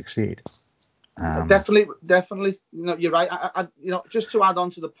going to succeed. Definitely. You're right. I just to add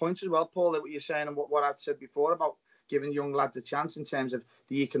on to the point as well, Paul, that what you're saying and what I've said before about giving young lads a chance in terms of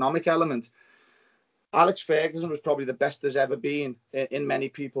the economic element. Alex Ferguson was probably the best there's ever been in many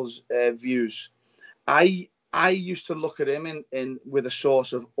people's views. I used to look at him in with a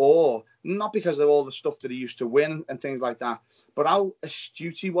source of awe, not because of all the stuff that he used to win and things like that, but how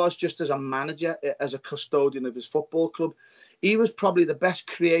astute he was just as a manager, as a custodian of his football club. He was probably the best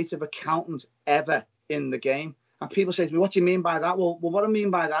creative accountant ever in the game. And people say to me, what do you mean by that? Well, what I mean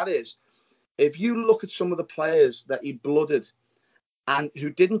by that is, if you look at some of the players that he blooded and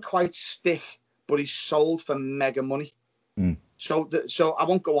who didn't quite stick, but he sold for mega money. So I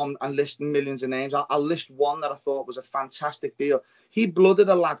won't go on and list millions of names. I'll list one that I thought was a fantastic deal. He blooded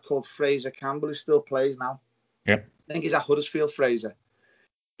a lad called Fraser Campbell, who still plays now. Yep. I think he's at Huddersfield, Fraser.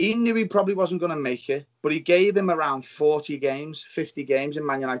 He knew he probably wasn't going to make it, but he gave him around 40 games, 50 games in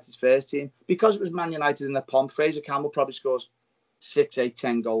Man United's first team. Because it was Man United in the pomp, Fraser Campbell probably scores 6, 8,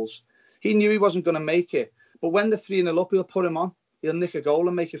 10 goals. He knew he wasn't going to make it. But when they're 3-0 up, he'll put him on. He'll nick a goal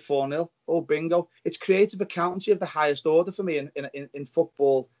and make it 4-0. Oh, bingo. It's creative accountancy of the highest order for me in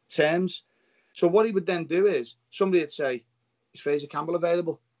football terms. So what he would then do is, somebody would say, is Fraser Campbell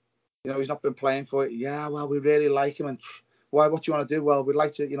available? He's not been playing for it. Yeah, well, we really like him. And why? What do you want to do? Well, we'd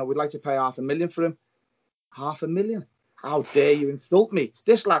like to pay $500,000 for him. $500,000? How dare you insult me?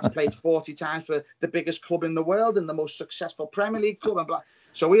 This lad's played 40 times for the biggest club in the world and the most successful Premier League club. And blah.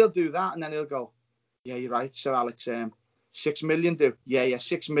 So he'll do that, and then he'll go, yeah, you're right, Sir Alex. 6 million do? Yeah,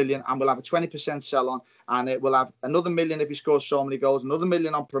 6 million, and we'll have a 20% sell on, and it will have another million if he scores so many goals, another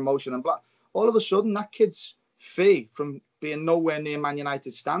million on promotion, and blah. All of a sudden, that kid's fee from being nowhere near Man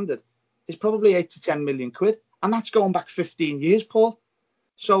United standard is probably 8 to 10 million quid, and that's going back 15 years, Paul.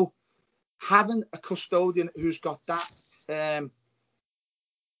 So having a custodian who's got that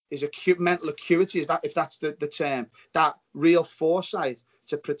is mental acuity, if that's the term, that real foresight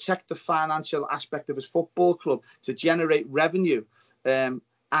to protect the financial aspect of his football club, to generate revenue and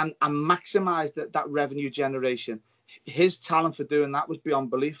maximise that revenue generation. His talent for doing that was beyond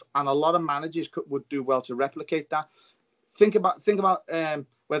belief, and a lot of managers would do well to replicate that. Think about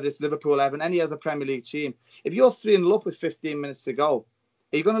whether it's Liverpool, Everton, any other Premier League team. If you're 3-0 up with 15 minutes to go,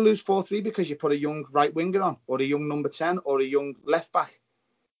 are you going to lose 4-3 because you put a young right winger on, or a young number 10, or a young left back?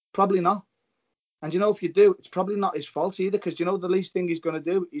 Probably not. And if you do, it's probably not his fault either, because the least thing he's going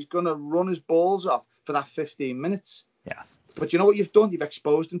to do, he's going to run his balls off for that 15 minutes. Yeah. But you know what you've done? You've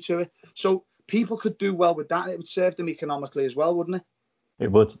exposed him to it. So people could do well with that, and it would serve them economically as well, wouldn't it?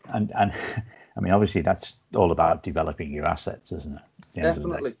 It would. And I mean, obviously, that's all about developing your assets, isn't it?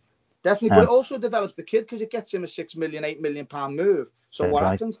 Definitely. But it also develops the kid, because it gets him a £6 million, £8 million move. So what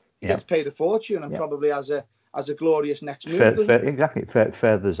happens? He gets paid a fortune and probably has a glorious next move. Exactly.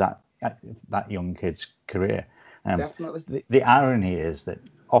 Furthers that young kid's career. Definitely. The irony is that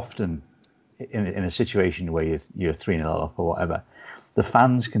often in a situation where you're 3-0 up or whatever, the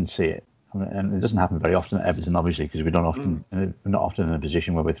fans can see it and it doesn't happen very often at Everton, obviously, because we're not often in a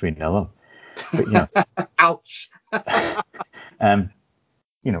position where we're 3-0 up. But ouch. I'm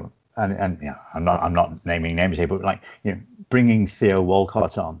not naming names here, but bringing Theo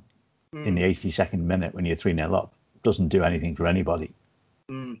Walcott on in the 82nd minute when you're 3-0 up doesn't do anything for anybody.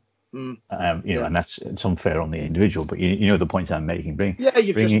 And it's unfair on the individual, but you know the point I'm making.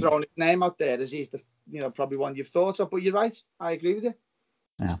 You've just thrown his name out there as he's the probably one you've thought of, but you're right. I agree with you.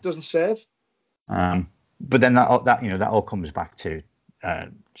 Yeah. It doesn't serve. But then that all comes back to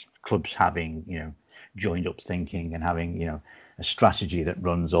clubs having joined up thinking and having a strategy that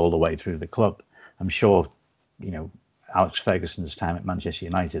runs all the way through the club. I'm sure Alex Ferguson's time at Manchester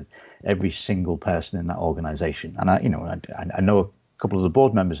United, every single person in that organisation, and I know a couple of the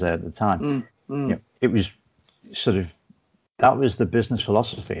board members there at the time. It was sort of that was the business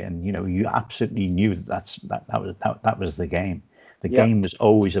philosophy, and you absolutely knew that was the game. The game was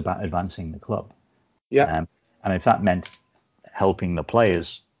always about advancing the club. Yeah, and if that meant helping the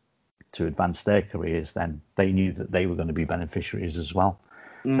players to advance their careers, then they knew that they were going to be beneficiaries as well.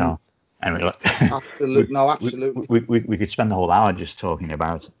 So, anyway, look, absolutely. We could spend the whole hour just talking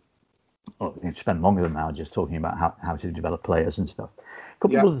about, or we could spend longer than an hour just talking about how to develop players and stuff. A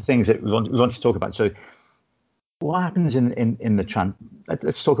couple of other things that we want to talk about. So, what happens in the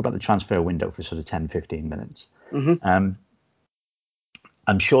let's talk about the transfer window for sort of 10-15 minutes.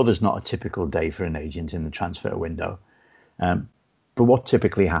 I'm sure there's not a typical day for an agent in the transfer window, but what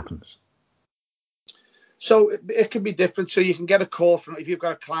typically happens? So it can be different. So you can get a call from, if you've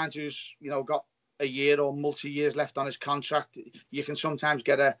got a client who's got a year or multi-years left on his contract, you can sometimes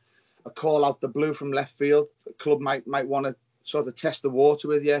get a call out the blue from left field. A club might want to sort of test the water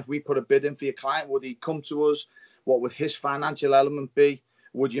with you. If we put a bid in for your client, would he come to us? What would his financial element be?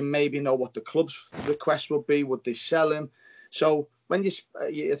 Would you maybe know what the club's request would be? Would they sell him? So when I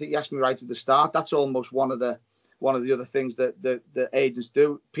think you asked me right at the start, that's almost one of the other things that the agents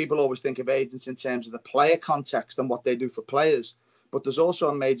do. People always think of agents in terms of the player context and what they do for players, but there's also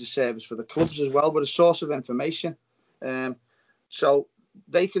a major service for the clubs as well, but a source of information. So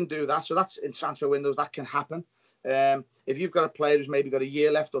they can do that. So that's in transfer windows, that can happen. If you've got a player who's maybe got a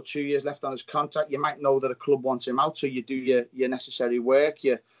year left or 2 years left on his contract, you might know that a club wants him out. So you do your necessary work.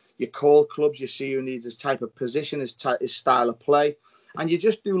 You call clubs, you see who needs his type of position, his style of play. And you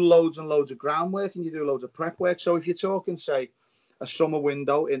just do loads and loads of groundwork and you do loads of prep work. So if you're talking, say, a summer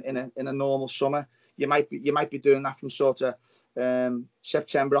window in a normal summer, you might be doing that from sort of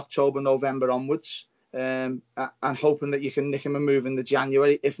September, October, November onwards. And hoping that you can nick him and move in the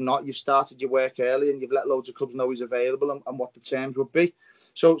January. If not, you've started your work early and you've let loads of clubs know he's available and what the terms would be.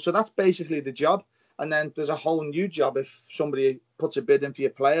 So that's basically the job. And then there's a whole new job if somebody puts a bid in for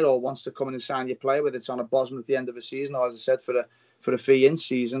your player or wants to come in and sign your player, whether it's on a Bosman at the end of the season or, as I said, for a fee in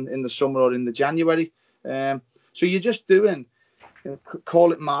season in the summer or in the January. So you're just doing,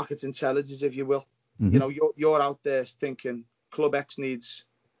 call it market intelligence, if you will. Mm-hmm. You're out there thinking Club X needs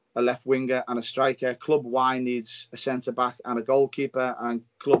a left winger and a striker. Club Y needs a centre back and a goalkeeper, and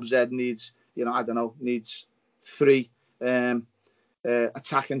Club Z needs, needs 3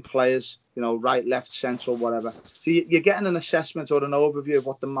 attacking players, right, left, central, whatever. So you're getting an assessment or an overview of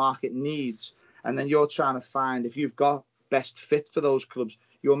what the market needs, and then you're trying to find if you've got best fit for those clubs.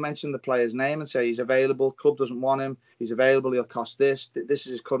 You'll mention the player's name and say he's available. Club doesn't want him. He's available. He'll cost this. This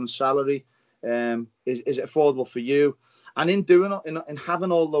is his current salary. Is it affordable for you? And in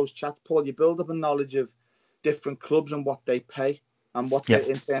having all those chats, Paul, you build up a knowledge of different clubs and what they pay and what they,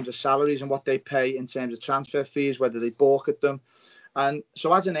 in terms of salaries and what they pay in terms of transfer fees, whether they balk at them. And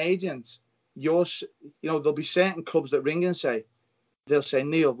so as an agent, there'll be certain clubs that ring and they'll say,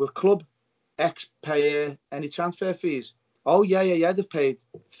 Neil, will Club X pay any transfer fees? Oh, yeah. They've paid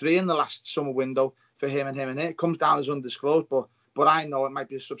 3 in the last summer window for him and him and him. It comes down as undisclosed, but I know it might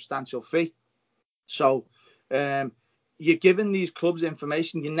be a substantial fee. So you're giving these clubs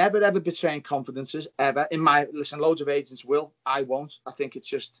information. You're never, ever betraying confidences, ever. Loads of agents will. I won't. I think it's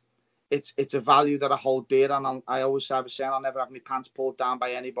just, it's a value that I hold dear. And I always have a saying, I'll never have my pants pulled down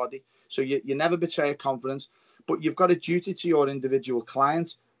by anybody. So you never betray a confidence, but you've got a duty to your individual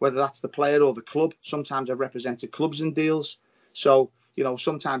client, whether that's the player or the club. Sometimes I've represented clubs in deals. So,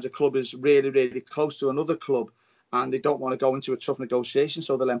 sometimes a club is really, really close to another club and they don't want to go into a tough negotiation,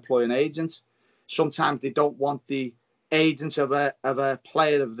 so they'll employ an agent. Sometimes they don't want the agent of a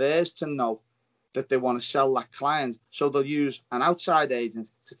player of theirs to know that they want to sell that client, so they'll use an outside agent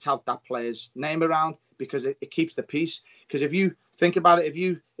to tout that player's name around because it keeps the peace. Because if you think about it, if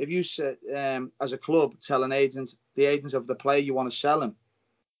you as a club tell the agent of the player you want to sell him,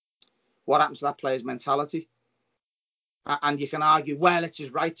 what happens to that player's mentality? And you can argue, well, it's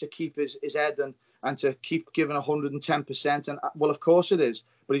his right to keep his head and to keep giving 110%. And well, of course it is.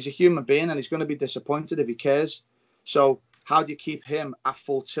 But he's a human being and he's going to be disappointed if he cares. So how do you keep him at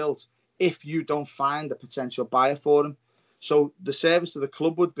full tilt if you don't find a potential buyer for him? So the service to the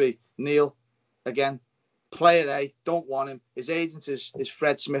club would be, Neil, again, player A, don't want him. His agent is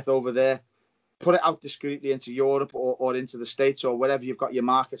Fred Smith over there. Put it out discreetly into Europe or into the States or wherever you've got your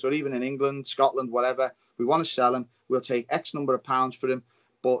markets, or even in England, Scotland, whatever. We want to sell him. We'll take X number of pounds for him,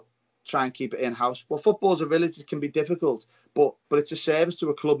 but try and keep it in-house. Well, football's a village. It can be difficult, but it's a service to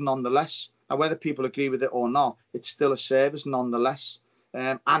a club nonetheless. And whether people agree with it or not, it's still a service nonetheless.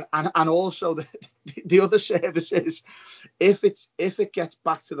 And also the other service is if it gets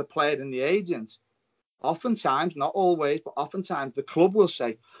back to the player and the agent, oftentimes, not always, but oftentimes the club will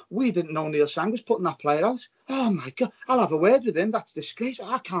say, we didn't know Neil Sang was putting that player out. Oh my God, I'll have a word with him. That's disgraceful.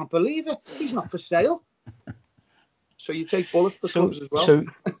 I can't believe it. He's not for sale. So you take bullets for clubs as well. So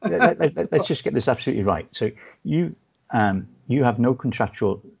let's just get this absolutely right. So you have no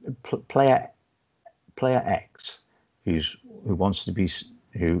contractual player X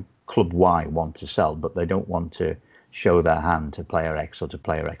who club Y want to sell, but they don't want to show their hand to player X or to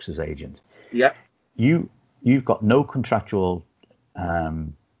player X's agent. Yeah. You've got no contractual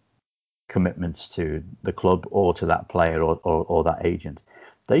commitments to the club or to that player or that agent.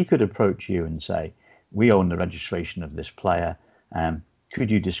 They could approach you and say, we own the registration of this player. Could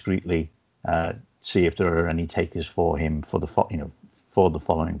you discreetly see if there are any takers for him for the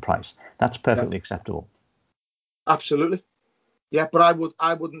following price? That's perfectly acceptable. Absolutely. Yeah, but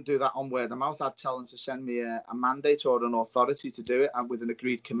I wouldn't do that on word of mouth. I'd tell them to send me a mandate or an authority to do it, and with an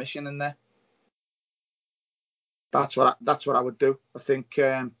agreed commission in there. That's what I would do. I think,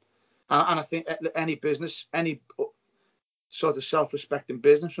 and I think any business, any sort of self-respecting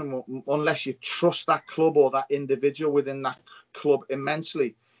business, unless you trust that club or that individual within that club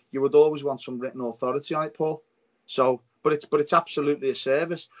immensely, you would always want some written authority on it, Paul. So, but it's absolutely a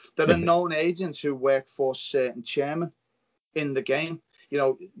service. There are known agents who work for certain chairmen in the game. You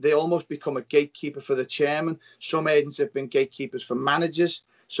know, they almost become a gatekeeper for the chairman. Some agents have been gatekeepers for managers.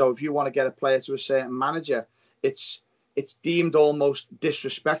 So if you want to get a player to a certain manager, it's deemed almost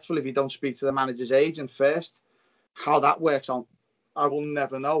disrespectful if you don't speak to the manager's agent first. How that works on, I will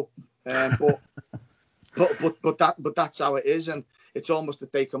never know. But that's how it is, and it's almost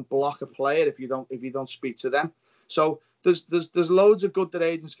that they can block a player if you don't speak to them. So there's loads of good that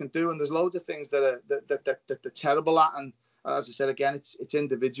agents can do, and there's loads of things that they're terrible at. And as I said again, it's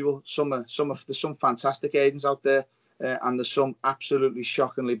individual. There's some fantastic agents out there, and there's some absolutely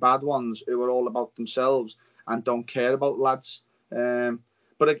shockingly bad ones who are all about themselves and don't care about lads.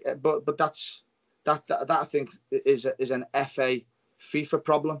 But that's that I think is an FA FIFA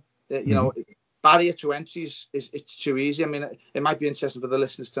problem. You know, barrier to entry is it's too easy. I mean, it might be interesting for the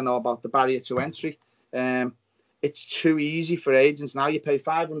listeners to know about the barrier to entry. It's too easy for agents now. You pay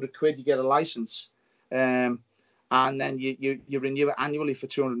 £500, you get a license, and then you renew it annually for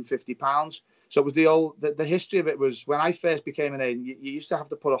 £250. So it was the history of it was when I first became an agent, you used to have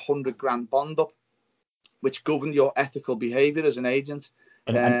to put £100,000 bond up, which governed your ethical behaviour as an agent.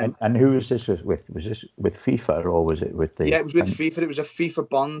 And who was this with? Was this with FIFA or was it with the? Yeah, it was with FIFA. It was a FIFA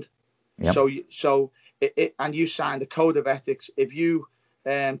bond. Yep. So and you signed a code of ethics. If you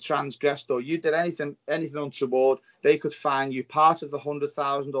transgressed or you did anything untoward, they could fine you part of the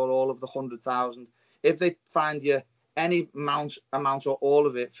 100,000 or all of the 100,000. If they find you any amount or all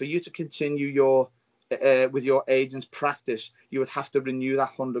of it, for you to continue your with your agent's practice, you would have to renew that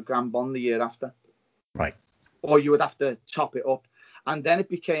 £100,000 bond the year after. Right. Or you would have to top it up. And then it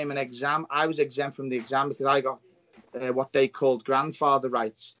became an exam. I was exempt from the exam because I got what they called grandfather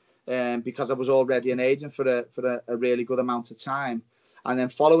rights, because I was already an agent for a really good amount of time. And then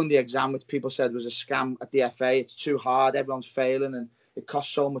following the exam, which people said was a scam at the FA, it's too hard, everyone's failing, and it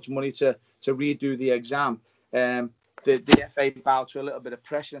costs so much money to redo the exam. The FA bowed to a little bit of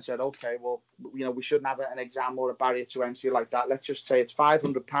pressure and said, okay, well, you know, we shouldn't have an exam or a barrier to entry like that. Let's just say it's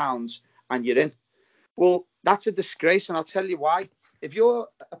 £500 and you're in. Well, that's a disgrace, and I'll tell you why. If you're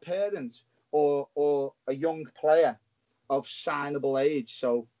a parent or a young player of signable age,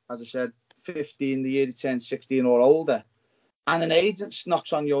 so as I said, 15, the year he turns 16 or older, and an agent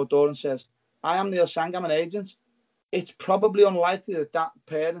knocks on your door and says, I am Neil Sang, I'm an agent, it's probably unlikely that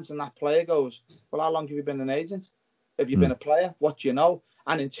parent and that player goes, well, how long have you been an agent? Have you been a player? What do you know?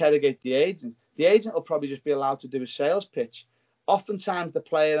 And interrogate the agent. The agent will probably just be allowed to do a sales pitch. Oftentimes the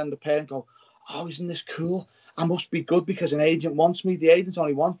player and the parent go, oh, isn't this cool? I must be good because an agent wants me. The agent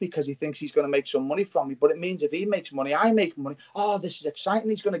only wants me because he thinks he's going to make some money from me. But it means if he makes money, I make money. Oh, this is exciting.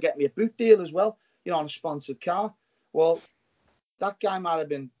 He's going to get me a boot deal as well, you know, on a sponsored car. Well, that guy might have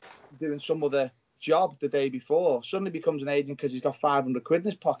been doing some other job the day before, suddenly becomes an agent because he's got 500 quid in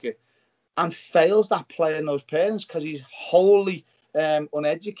his pocket, and fails that player and those parents because he's wholly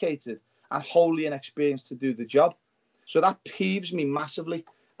uneducated and wholly inexperienced to do the job. So that peeves me massively.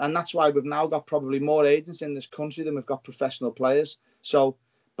 And that's why we've now got probably more agents in this country than we've got professional players. So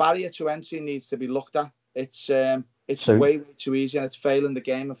barrier to entry needs to be looked at. It's way too easy, and it's failing the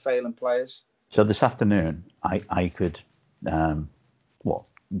game and failing players. So this afternoon, I could go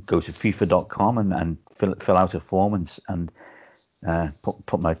to FIFA.com and fill out a form and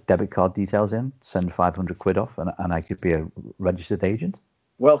put my debit card details in, send 500 quid off, and I could be a registered agent.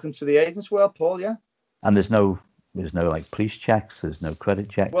 Welcome to the agents world, Paul. Yeah. And there's no like police checks, there's no credit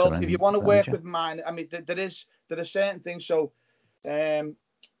checks. Well, if you want to work with mine, I mean, there are certain things. So there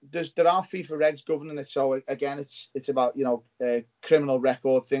are FIFA regs governing it. So again, it's about criminal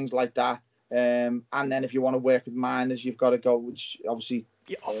record, things like that. And then if you want to work with minors, you've got to go, which obviously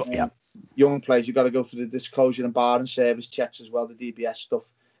young players, you've got to go through the disclosure and bar and service checks as well, the DBS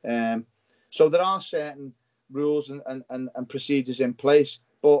stuff. So there are certain rules and procedures in place,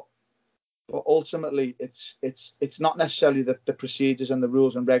 but ultimately it's not necessarily the procedures and the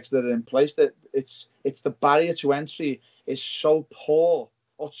rules and regs that are in place. That it's the barrier to entry is so poor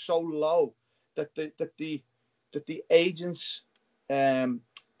or so low that the agents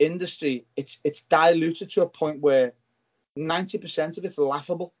industry it's diluted to a point where 90% of it's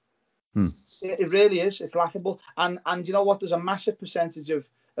laughable. It really is. It's laughable. And you know what? There's a massive percentage of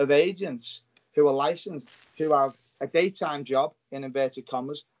agents who are licensed who have a daytime job in inverted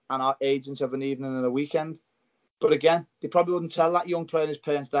commas and are agents of an evening and a weekend. But again, they probably wouldn't tell that young player and his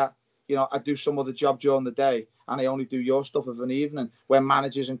parents that, I do some other job during the day and I only do your stuff of an evening, where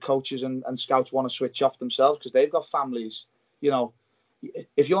managers and coaches and scouts want to switch off themselves because they've got families.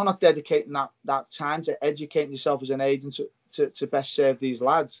 If you're not dedicating that time to educating yourself as an agent to best serve these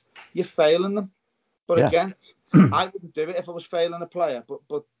lads, you're failing them. But again, I wouldn't do it if I was failing a player.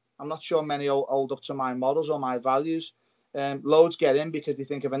 But I'm not sure many hold up to my models or my values. Loads get in because they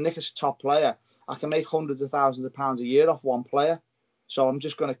think if I nick a top player, I can make hundreds of thousands of pounds a year off one player. So I'm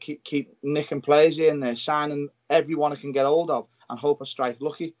just going to keep nicking players in there, signing everyone I can get hold of, and hope I strike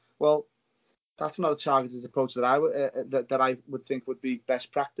lucky. Well, that's not a targeted approach that I would think would be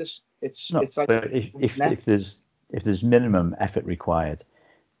best practice. It's like, but if there's minimum effort required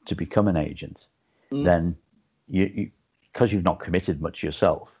to become an agent, then you because you've not committed much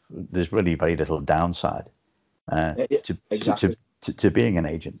yourself, there's really very little downside to being an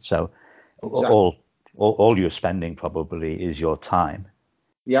agent. So all you're spending probably is your time.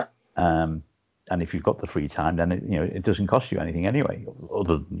 Yeah. And if you've got the free time, then it doesn't cost you anything anyway,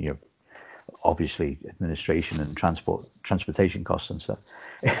 other than obviously administration and transportation costs and stuff.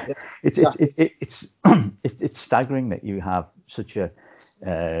 It's staggering that you have such a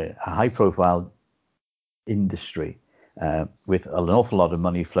high profile industry with an awful lot of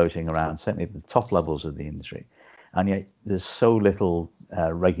money floating around, certainly at the top levels of the industry, and yet there's so little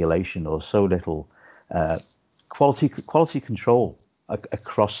regulation or so little quality control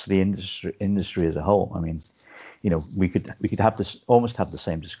across the industry as a whole. I mean, we could have almost have the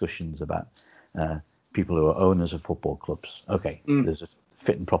same discussions about people who are owners of football clubs. Okay, there's a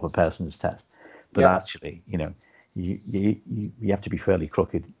fit and proper persons test, but actually, you have to be fairly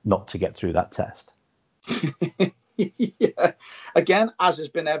crooked not to get through that test. Yeah. Again, as has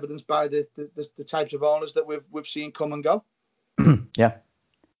been evidenced by the types of owners that we've seen come and go. Yeah.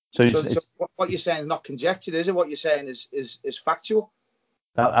 So what you're saying is not conjecture, is it? What you're saying is factual.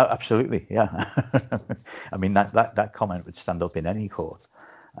 Absolutely, yeah. I mean that comment would stand up in any court.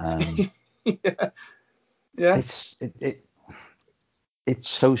 Yeah. It's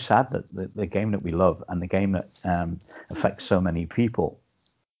so sad that the game that we love and the game that affects so many people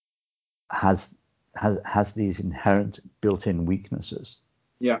has these inherent built-in weaknesses.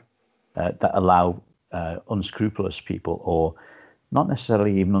 Yeah. That allow unscrupulous people, or not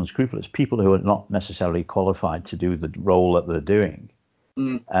necessarily even unscrupulous people who are not necessarily qualified to do the role that they're doing,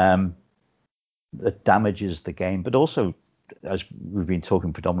 that damages the game, but also, as we've been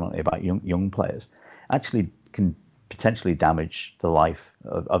talking predominantly about young players, actually can potentially damage the life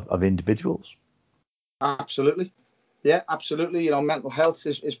of individuals. Absolutely. Yeah, absolutely. Mental health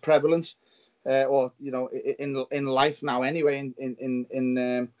is prevalent, or in life now anyway.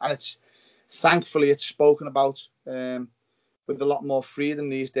 And it's thankfully it's spoken about with a lot more freedom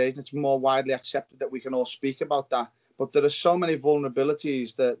these days, and it's more widely accepted that we can all speak about that. But there are so many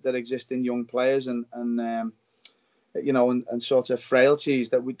vulnerabilities that exist in young players, and sort of frailties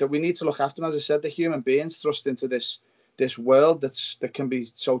that we need to look after. And as I said, the human beings thrust into this world that can be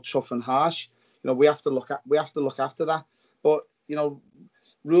so tough and harsh. we have to look after that. But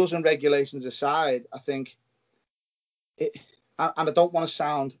rules and regulations aside, I think and I don't want to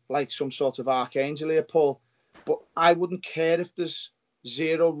sound like some sort of archangel here, Paul, but I wouldn't care if there's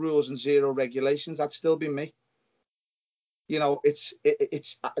 0 rules and 0 regulations. I'd still be me. It's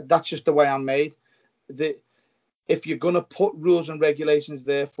that's just the way I'm made. If you're going to put rules and regulations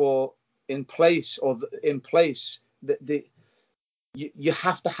therefore in place, you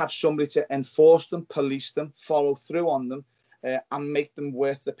have to have somebody to enforce them, police them, follow through on them, and make them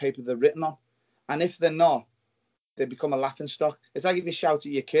worth the paper they're written on. And if they're not, they become a laughing stock. It's like if you shout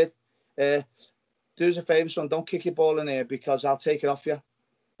at your kid, do us a favour, son, don't kick your ball in here because I'll take it off you.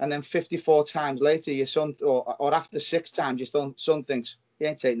 And then 54 times later, your son, or after 6 times, your son thinks, he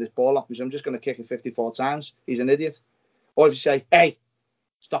ain't taking this ball off me, so I'm just going to kick it 54 times. He's an idiot. Or if you say, hey,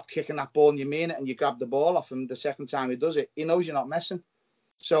 stop kicking that ball and you mean it, and you grab the ball off him the second time he does it, he knows you're not messing.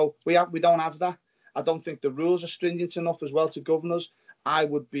 So we don't have that. I don't think the rules are stringent enough as well to govern us. I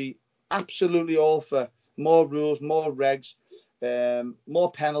would be absolutely all for more rules, more regs,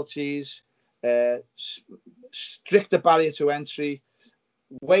 more penalties, stricter barrier to entry,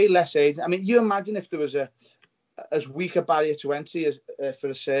 way less agents. I mean, you imagine if there was as weak a barrier to entry as for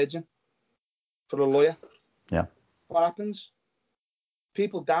a surgeon, for a lawyer. Yeah. What happens?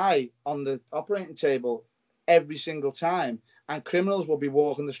 People die on the operating table every single time, and criminals will be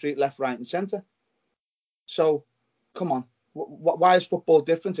walking the street left, right, and centre. So, come on. Why is football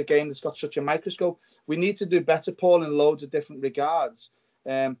different? A game that's got such a microscope. We need to do better, Paul, in loads of different regards.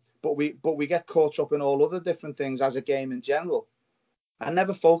 But we get caught up in all other different things as a game in general, and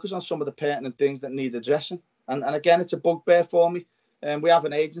never focus on some of the pertinent things that need addressing. And again, it's a bugbear for me. We have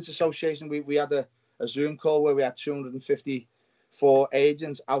an agents association. We had a Zoom call where we had 254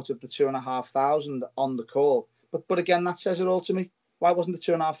 agents out of the 2,500 on the call. But again, that says it all to me. Why wasn't the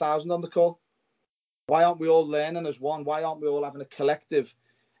 2,500 on the call? Why aren't we all learning as one? Why aren't we all having a collective?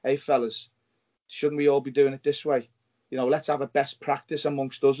 Hey, fellas, shouldn't we all be doing it this way? Let's have a best practice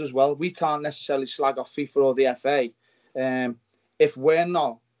amongst us as well. We can't necessarily slag off FIFA or the FA if we're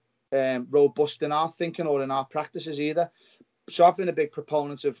not robust in our thinking or in our practices either. So I've been a big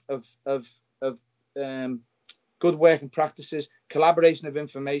proponent of good working practices, collaboration of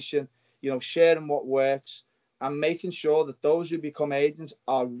information, sharing what works, and making sure that those who become agents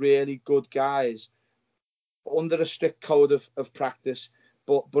are really good guys under a strict code of practice,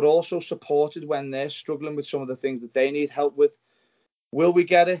 but also supported when they're struggling with some of the things that they need help with. Will we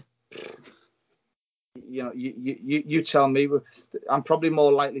get it? You tell me. I'm probably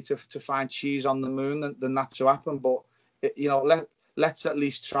more likely to find cheese on the moon than that to happen. But let's at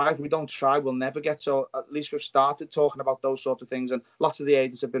least try. If we don't try, we'll never get. So at least we've started talking about those sort of things, and lots of the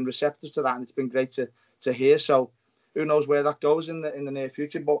agents have been receptive to that, and it's been great to hear. So who knows where that goes in the near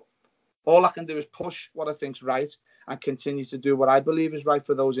future? But all I can do is push what I think's right and continue to do what I believe is right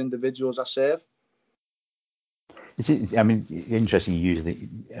for those individuals I serve. I mean, interesting you use the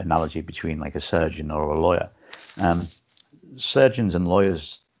analogy between like a surgeon or a lawyer. Surgeons and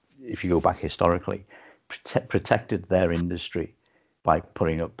lawyers, if you go back historically, protected their industry by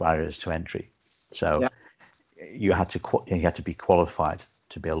putting up barriers to entry. So you had to be qualified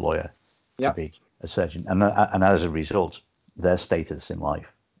to be a lawyer, to be a surgeon, and as a result, their status in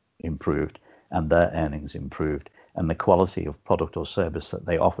life improved and their earnings improved, and the quality of product or service that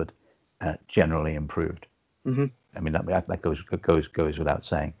they offered generally improved. Mm-hmm. I mean, that goes without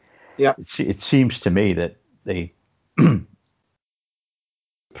saying. Yeah. It seems to me that the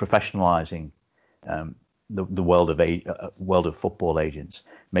professionalizing the world of football agents,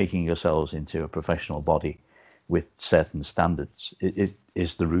 making yourselves into a professional body with certain standards,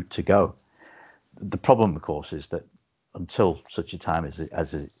 is the route to go. The problem, of course, is that until such a time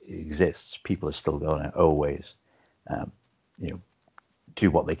as it exists, people are still going to always, do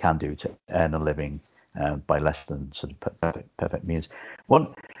what they can do to earn a living by less than sort of perfect means.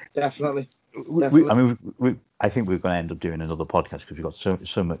 Definitely. I think we're going to end up doing another podcast because we've got so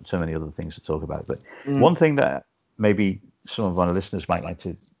many other things to talk about. But one thing that maybe some of our listeners might like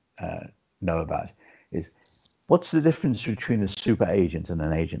to know about is, what's the difference between a super agent and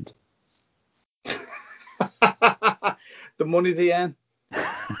an agent? The money they earn.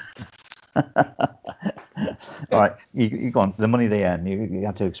 All right, you go on. The money they earn. You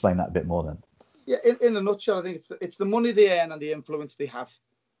have to explain that a bit more then. Yeah, in a nutshell, I think it's the money they earn and the influence they have.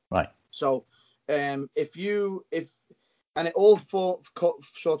 Right. So, and it all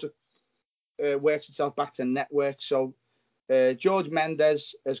sort of works itself back to network. So, George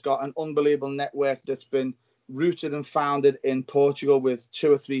Mendes has got an unbelievable network that's been rooted and founded in Portugal with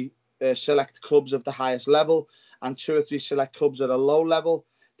 2 or 3 select clubs of the highest level and 2 or 3 select clubs at a low level.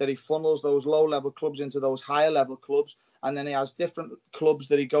 he funnels those low-level clubs into those higher-level clubs, and then he has different clubs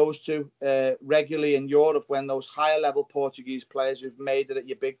that he goes to regularly in Europe when those higher-level Portuguese players who've made it at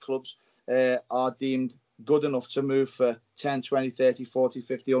your big clubs are deemed good enough to move for 10, 20, 30, 40,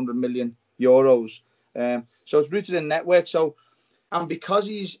 50, 100 million euros. So it's rooted in network. So, and because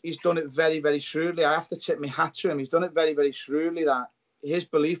he's done it very, very shrewdly, I have to tip my hat to him. He's done it very, very shrewdly. That his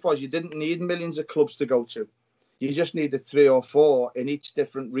belief was you didn't need millions of clubs to go to. You just needed 3 or 4 in each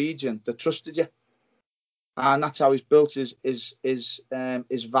different region that trusted you. And that's how he's built his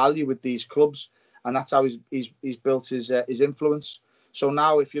value with these clubs. And that's how he's built his influence. So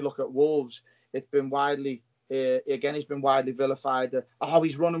now if you look at Wolves, it's been widely, he's been widely vilified.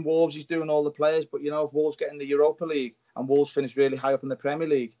 He's running Wolves, he's doing all the players. But, if Wolves get in the Europa League and Wolves finish really high up in the Premier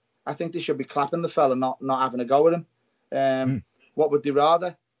League, I think they should be clapping the fella, not having a go at him. What would they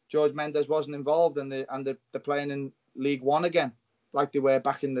rather? George Mendes wasn't involved and they're playing in League One again, like they were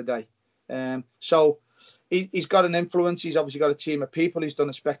back in the day. So he's got an influence. He's obviously got a team of people. He's done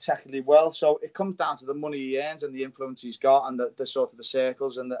it spectacularly well. So it comes down to the money he earns and the influence he's got and the sort of the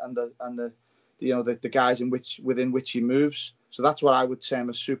circles and the guys within which he moves. So that's what I would term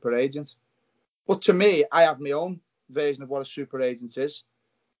a super agent. But to me, I have my own version of what a super agent is,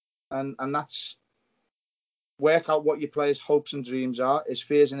 and that's work out what your players' hopes and dreams are, his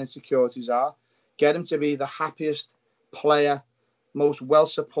fears and insecurities are, get him to be the happiest player, most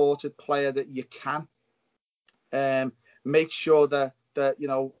well-supported player that you can. Make sure that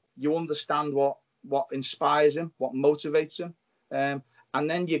you understand what inspires him, what motivates him, and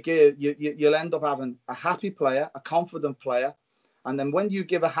then you'll end up having a happy player, a confident player, and then when you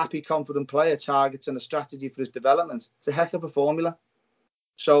give a happy, confident player targets and a strategy for his development, it's a heck of a formula.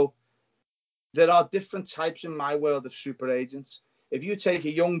 So there are different types in my world of super agents. If you take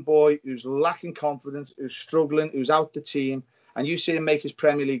a young boy who's lacking confidence, who's struggling, who's out the team, and you see him make his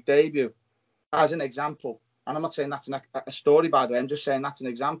Premier League debut, as an example, and I'm not saying that's a story, by the way, I'm just saying that's an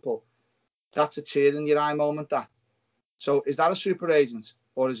example, that's a tear in your eye moment, that. So is that a super agent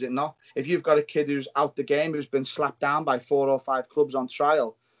or is it not? If you've got a kid who's out the game, who's been slapped down by 4 or 5 clubs on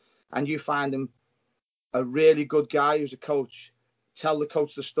trial, and you find him a really good guy who's a coach, tell the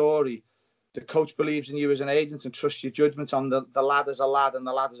coach the story, the coach believes in you as an agent and trusts your judgment on the lad as a lad and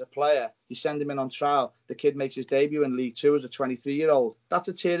the lad as a player. You send him in on trial. The kid makes his debut in League Two as a 23-year-old. That's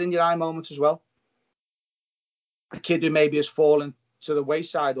a tear in your eye moment as well. A kid who maybe has fallen to the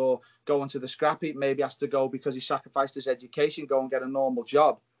wayside or going to the scrap heap, maybe has to go because he sacrificed his education, go and get a normal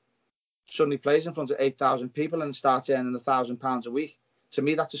job. Suddenly plays in front of 8,000 people and starts earning £1,000 a week. To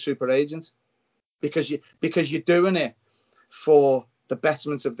me, that's a super agent because you're doing it for the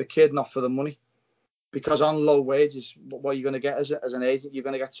betterment of the kid, not for the money. Because on low wages, what you're going to get as an agent, you're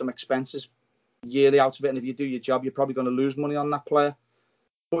going to get some expenses yearly out of it. And if you do your job, you're probably going to lose money on that player.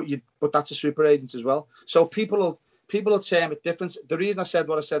 But that's a super agent as well. So people will term it different. The reason I said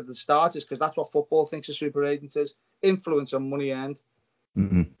what I said at the start is because that's what football thinks a super agent is: influence on money earned.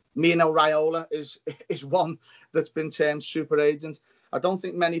 Mm-hmm. Mino Raiola is one that's been termed super agent. I don't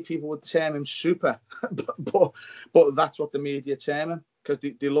think many people would term him super, but that's what the media term him because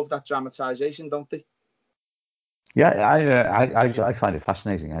they love that dramatization, don't they? Yeah, I find it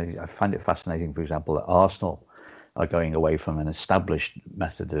fascinating. I find it fascinating, for example, that Arsenal are going away from an established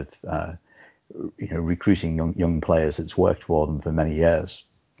method of recruiting young players that's worked for them for many years.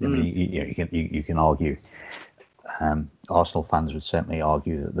 I mean, you can argue. Arsenal fans would certainly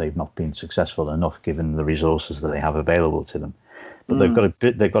argue that they've not been successful enough given the resources that they have available to them. But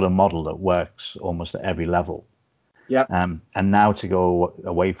they've got a model that works almost at every level. Yeah. And now to go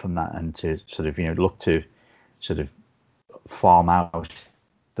away from that and to sort of look to sort of farm out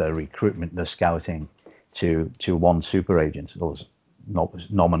the recruitment, the scouting to one super agent, or not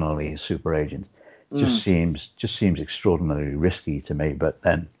nominally a super agent, just seems extraordinarily risky to me. But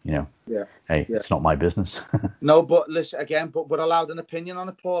then it's not my business. No, but listen again, but allowed an opinion on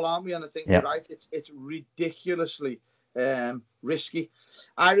it, Paul, aren't we? And I think you're right. It's ridiculously risky.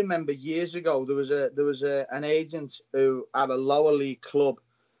 I remember years ago there was an agent who at a lower league club,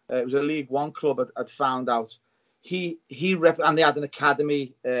 it was a League One club, had found out. And they had an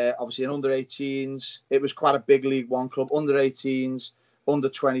academy, obviously an under-18s. It was quite a big League One club, under-18s,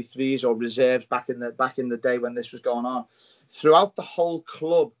 under-23s or reserves back in the day when this was going on. Throughout the whole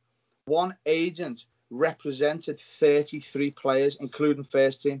club, one agent represented 33 players, including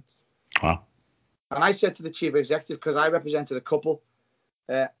first team. Wow. And I said to the chief executive, because I represented a couple,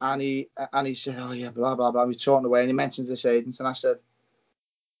 and he said, "Oh yeah, blah blah blah." We're talking away, and he mentions this agent, and I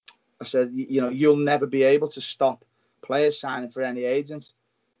said, you'll never be able to stop players signing for any agent,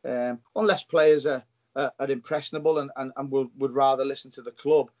 unless players are are impressionable and would rather listen to the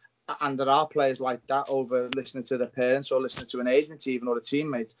club. And there are players like that over listening to their parents or listening to an agent even or a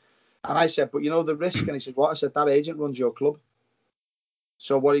teammate. And I said, but you know the risk? And he said, what? I said, that agent runs your club.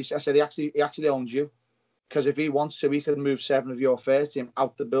 So what I said, he actually owns you. Because if he wants to, he could move 7 of your first team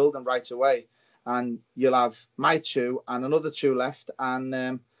out the building right away. And you'll have my 2 and another 2 left.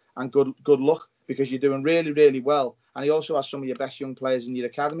 And good luck, because you're doing really, really well. And he also has some of your best young players in your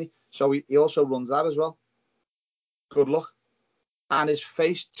academy. So he also runs that as well. Good luck. And his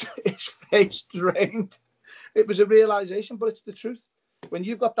face drained. It was a realization, but it's the truth. When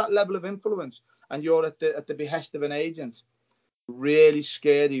you've got that level of influence and you're at the behest of an agent, really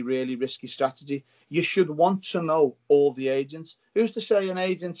scary, really risky strategy. You should want to know all the agents. Who's to say an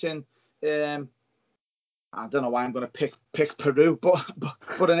agent in, I don't know why I'm going to pick Peru,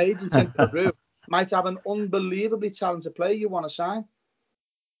 but an agent in Peru might have an unbelievably talented player you want to sign,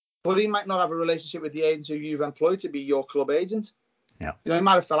 but he might not have a relationship with the agent who you've employed to be your club agent. Yeah. You know, he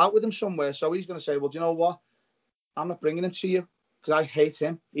might have fell out with him somewhere, so he's going to say, well, do you know what? I'm not bringing him to you because I hate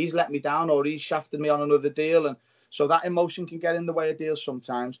him. He's let me down, or he's shafted me on another deal, and so that emotion can get in the way of deals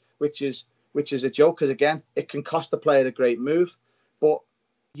sometimes, which is a joke, because again, it can cost the player a great move. But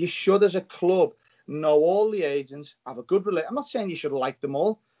you should, as a club, know all the agents, have a good relationship. I'm not saying you should like them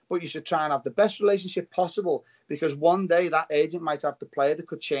all, but you should try and have the best relationship possible, because one day that agent might have the player that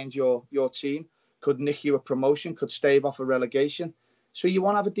could change your team, could nick you a promotion, could stave off a relegation. So you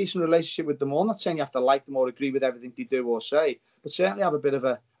want to have a decent relationship with them all. I'm not saying you have to like them or agree with everything they do or say, but certainly have a bit of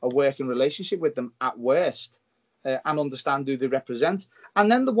a working relationship with them at worst, and understand who they represent.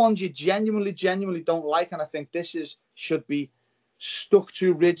 And then the ones you genuinely don't like, and I think this should be stuck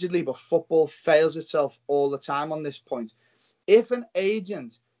to rigidly, but football fails itself all the time on this point. If an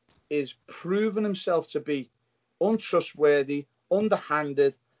agent is proving himself to be untrustworthy,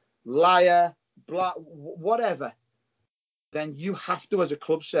 underhanded, liar, blah, whatever, then you have to, as a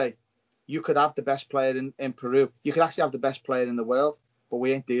club, say, you could have the best player in Peru. You could actually have the best player in the world, but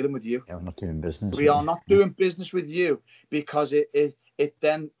we ain't dealing with you. Yeah, we're not doing business. We are not doing business with you, because it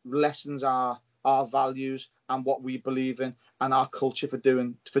then lessens our values and what we believe in and our culture for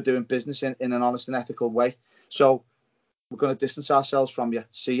doing business in an honest and ethical way. So we're going to distance ourselves from you.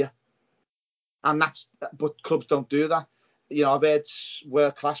 See ya. And but clubs don't do that. You know, I've heard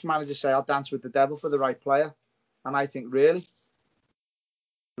world-class managers say, I'll dance with the devil for the right player. And I think, really?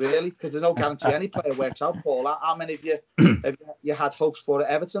 Because there's no guarantee any player works out, Paul. How many of you have you had hopes for at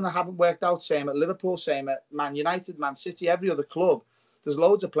Everton that haven't worked out? Same at Liverpool, same at Man United, Man City, every other club. There's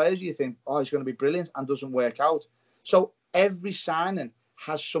loads of players you think, oh, he's going to be brilliant, and doesn't work out. So every signing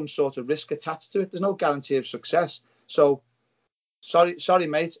has some sort of risk attached to it. There's no guarantee of success. So sorry,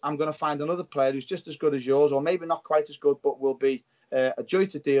 mate, I'm going to find another player who's just as good as yours, or maybe not quite as good, but will be a joy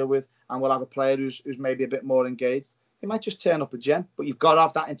to deal with, and we'll have a player who's maybe a bit more engaged. He might just turn up a gem, but you've got to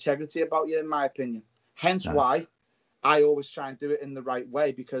have that integrity about you, in my opinion. Hence why I always try and do it in the right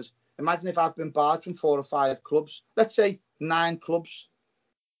way, because imagine if I've been barred from 4 or 5 clubs. Let's say 9 clubs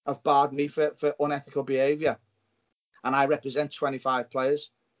have barred me for unethical behaviour, and I represent 25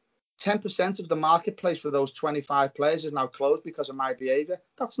 players. 10% of the marketplace for those 25 players is now closed because of my behaviour.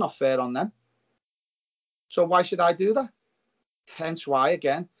 That's not fair on them. So why should I do that? Hence why,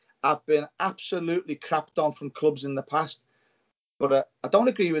 again, I've been absolutely crapped on from clubs in the past, but I don't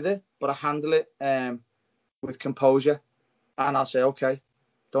agree with it, but I handle it with composure, and I'll say, okay,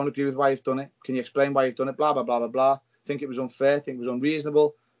 don't agree with why you've done it. Can you explain why you've done it? Blah, blah, blah, blah, blah. Think it was unfair, think it was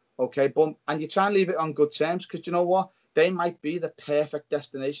unreasonable. Okay, boom. And you try and leave it on good terms, because you know what? They might be the perfect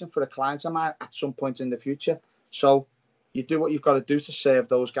destination for a client of mine at some point in the future. So you do what you've got to do to serve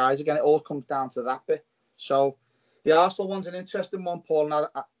those guys. Again, it all comes down to that bit. So the Arsenal one's an interesting one, Paul. Now,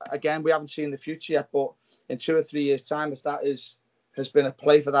 again, we haven't seen the future yet, but in 2 or 3 years' time, if that has been a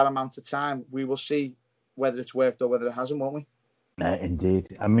play for that amount of time, we will see whether it's worked or whether it hasn't, won't we?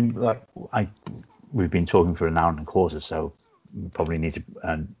 Indeed. I mean, we've been talking for an hour and a quarter, so we probably need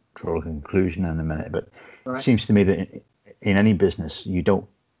to draw a conclusion in a minute. But It seems to me that in any business, the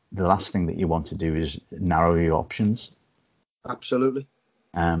last thing that you want to do is narrow your options. Absolutely.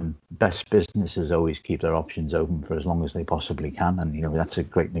 Best businesses always keep their options open for as long as they possibly can, and that's a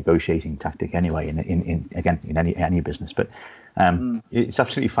great negotiating tactic anyway. In any business, but it's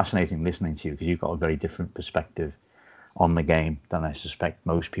absolutely fascinating listening to you, because you've got a very different perspective on the game than I suspect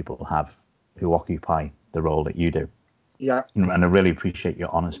most people have who occupy the role that you do. Yeah, and I really appreciate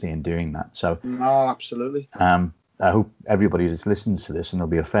your honesty in doing that. So no, absolutely. I hope everybody that listens to this, and there'll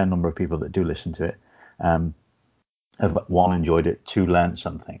be a fair number of people that do listen to it, have, 1, enjoyed it, 2, learned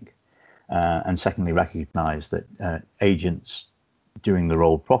something, and secondly, recognise that agents doing the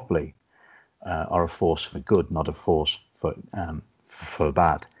role properly are a force for good, not a force for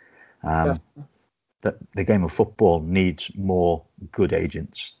bad. That the game of football needs more good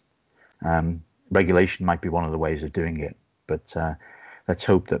agents. Regulation might be one of the ways of doing it, but let's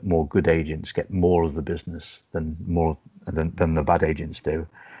hope that more good agents get more of the business than the bad agents do,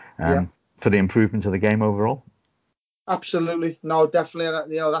 for the improvement of the game overall. Absolutely, no,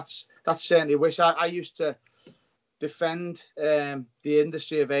 definitely. You know, that's certainly a wish. I used to defend the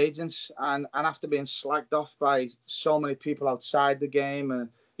industry of agents, and after being slagged off by so many people outside the game and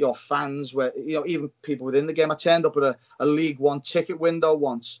your fans, where even people within the game. I turned up at a League One ticket window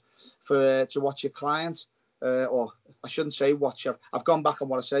once to watch your client, or I shouldn't say watch. I've gone back on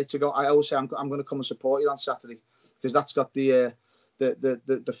what I say to go. I always say I'm going to come and support you on Saturday, because that's got the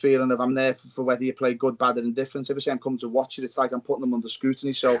feeling of I'm there for whether you play good, bad, and indifferent. Every time I'm coming to watch it, it's like I'm putting them under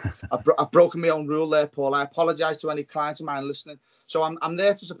scrutiny. So I've broken my own rule there, Paul. I apologise to any clients of mine listening. So I'm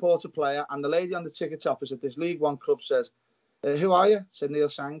there to support a player, and the lady on the ticket office at this League One club says, "Who are you?" I said, "Neil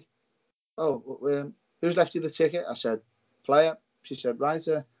Sang." "Oh, who's left you the ticket?" I said, "Player." She said, "Right,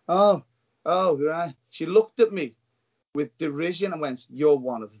 oh, right." She looked at me with derision and went, "You're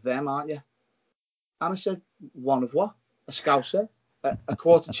one of them, aren't you?" And I said, "One of what?" "A Scouser, a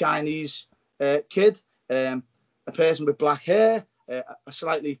quarter Chinese kid, a person with black hair, a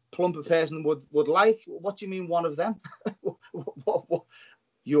slightly plumper person would like. What do you mean, one of them?" what?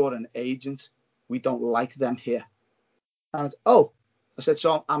 "You're an agent. We don't like them here." And I said,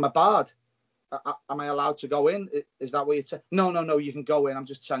 "So I'm a bard. Am I allowed to go in? Is that what you say?" No, you can go in. I'm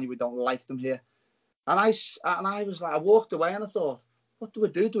just telling you we don't like them here." And I was like, I walked away and I thought, what do we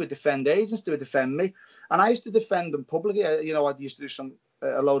do? Do we defend agents? Do we defend me? And I used to defend them publicly. I used to do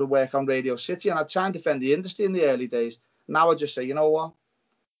a load of work on Radio City, and I'd try and defend the industry in the early days. Now I just say, you know what?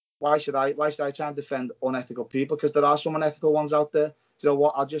 Why should I try and defend unethical people? Because there are some unethical ones out there. Do you know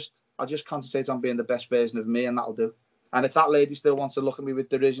what? I'll just concentrate on being the best version of me, and that'll do. And if that lady still wants to look at me with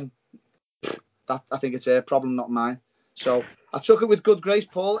derision, I think it's her problem, not mine. So I took it with good grace,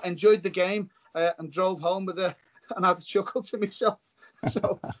 Paul. Enjoyed the game, and drove home and had a chuckle to myself.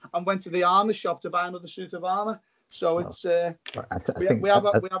 So I went to the armour shop to buy another suit of armour. So it's we have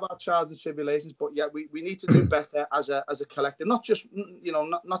our trials and tribulations, but yeah, we need to do better as a collective. Not just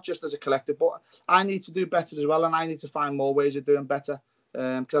not just as a collective, but I need to do better as well, and I need to find more ways of doing better.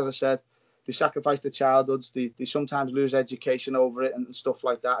 Because as I said, they sacrifice their childhoods. They sometimes lose education over it and stuff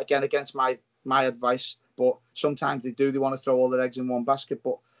like that. Again, against my advice, but sometimes they do. They want to throw all their eggs in one basket.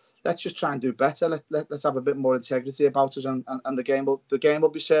 But let's just try and do better. Let's have a bit more integrity about us, and the game will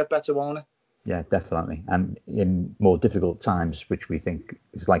be served better, won't it? Yeah, definitely. And in more difficult times, which we think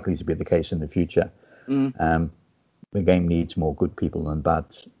is likely to be the case in the future, the game needs more good people than bad.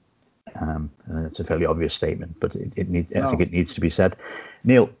 It's a fairly obvious statement, but I think it needs to be said.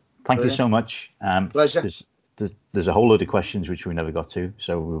 Neil, thank you so much. Pleasure. There's a whole load of questions which we never got to,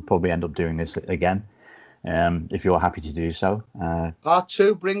 so we'll probably end up doing this again, if you're happy to do so. Part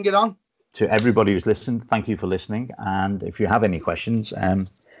 2, bring it on. To everybody who's listened, thank you for listening. And if you have any questions,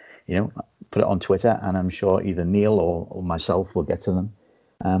 put it on Twitter, and I'm sure either Neil or myself will get to them,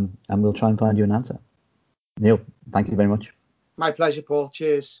 and we'll try and find you an answer. Neil, thank you very much. My pleasure, Paul.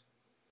 Cheers.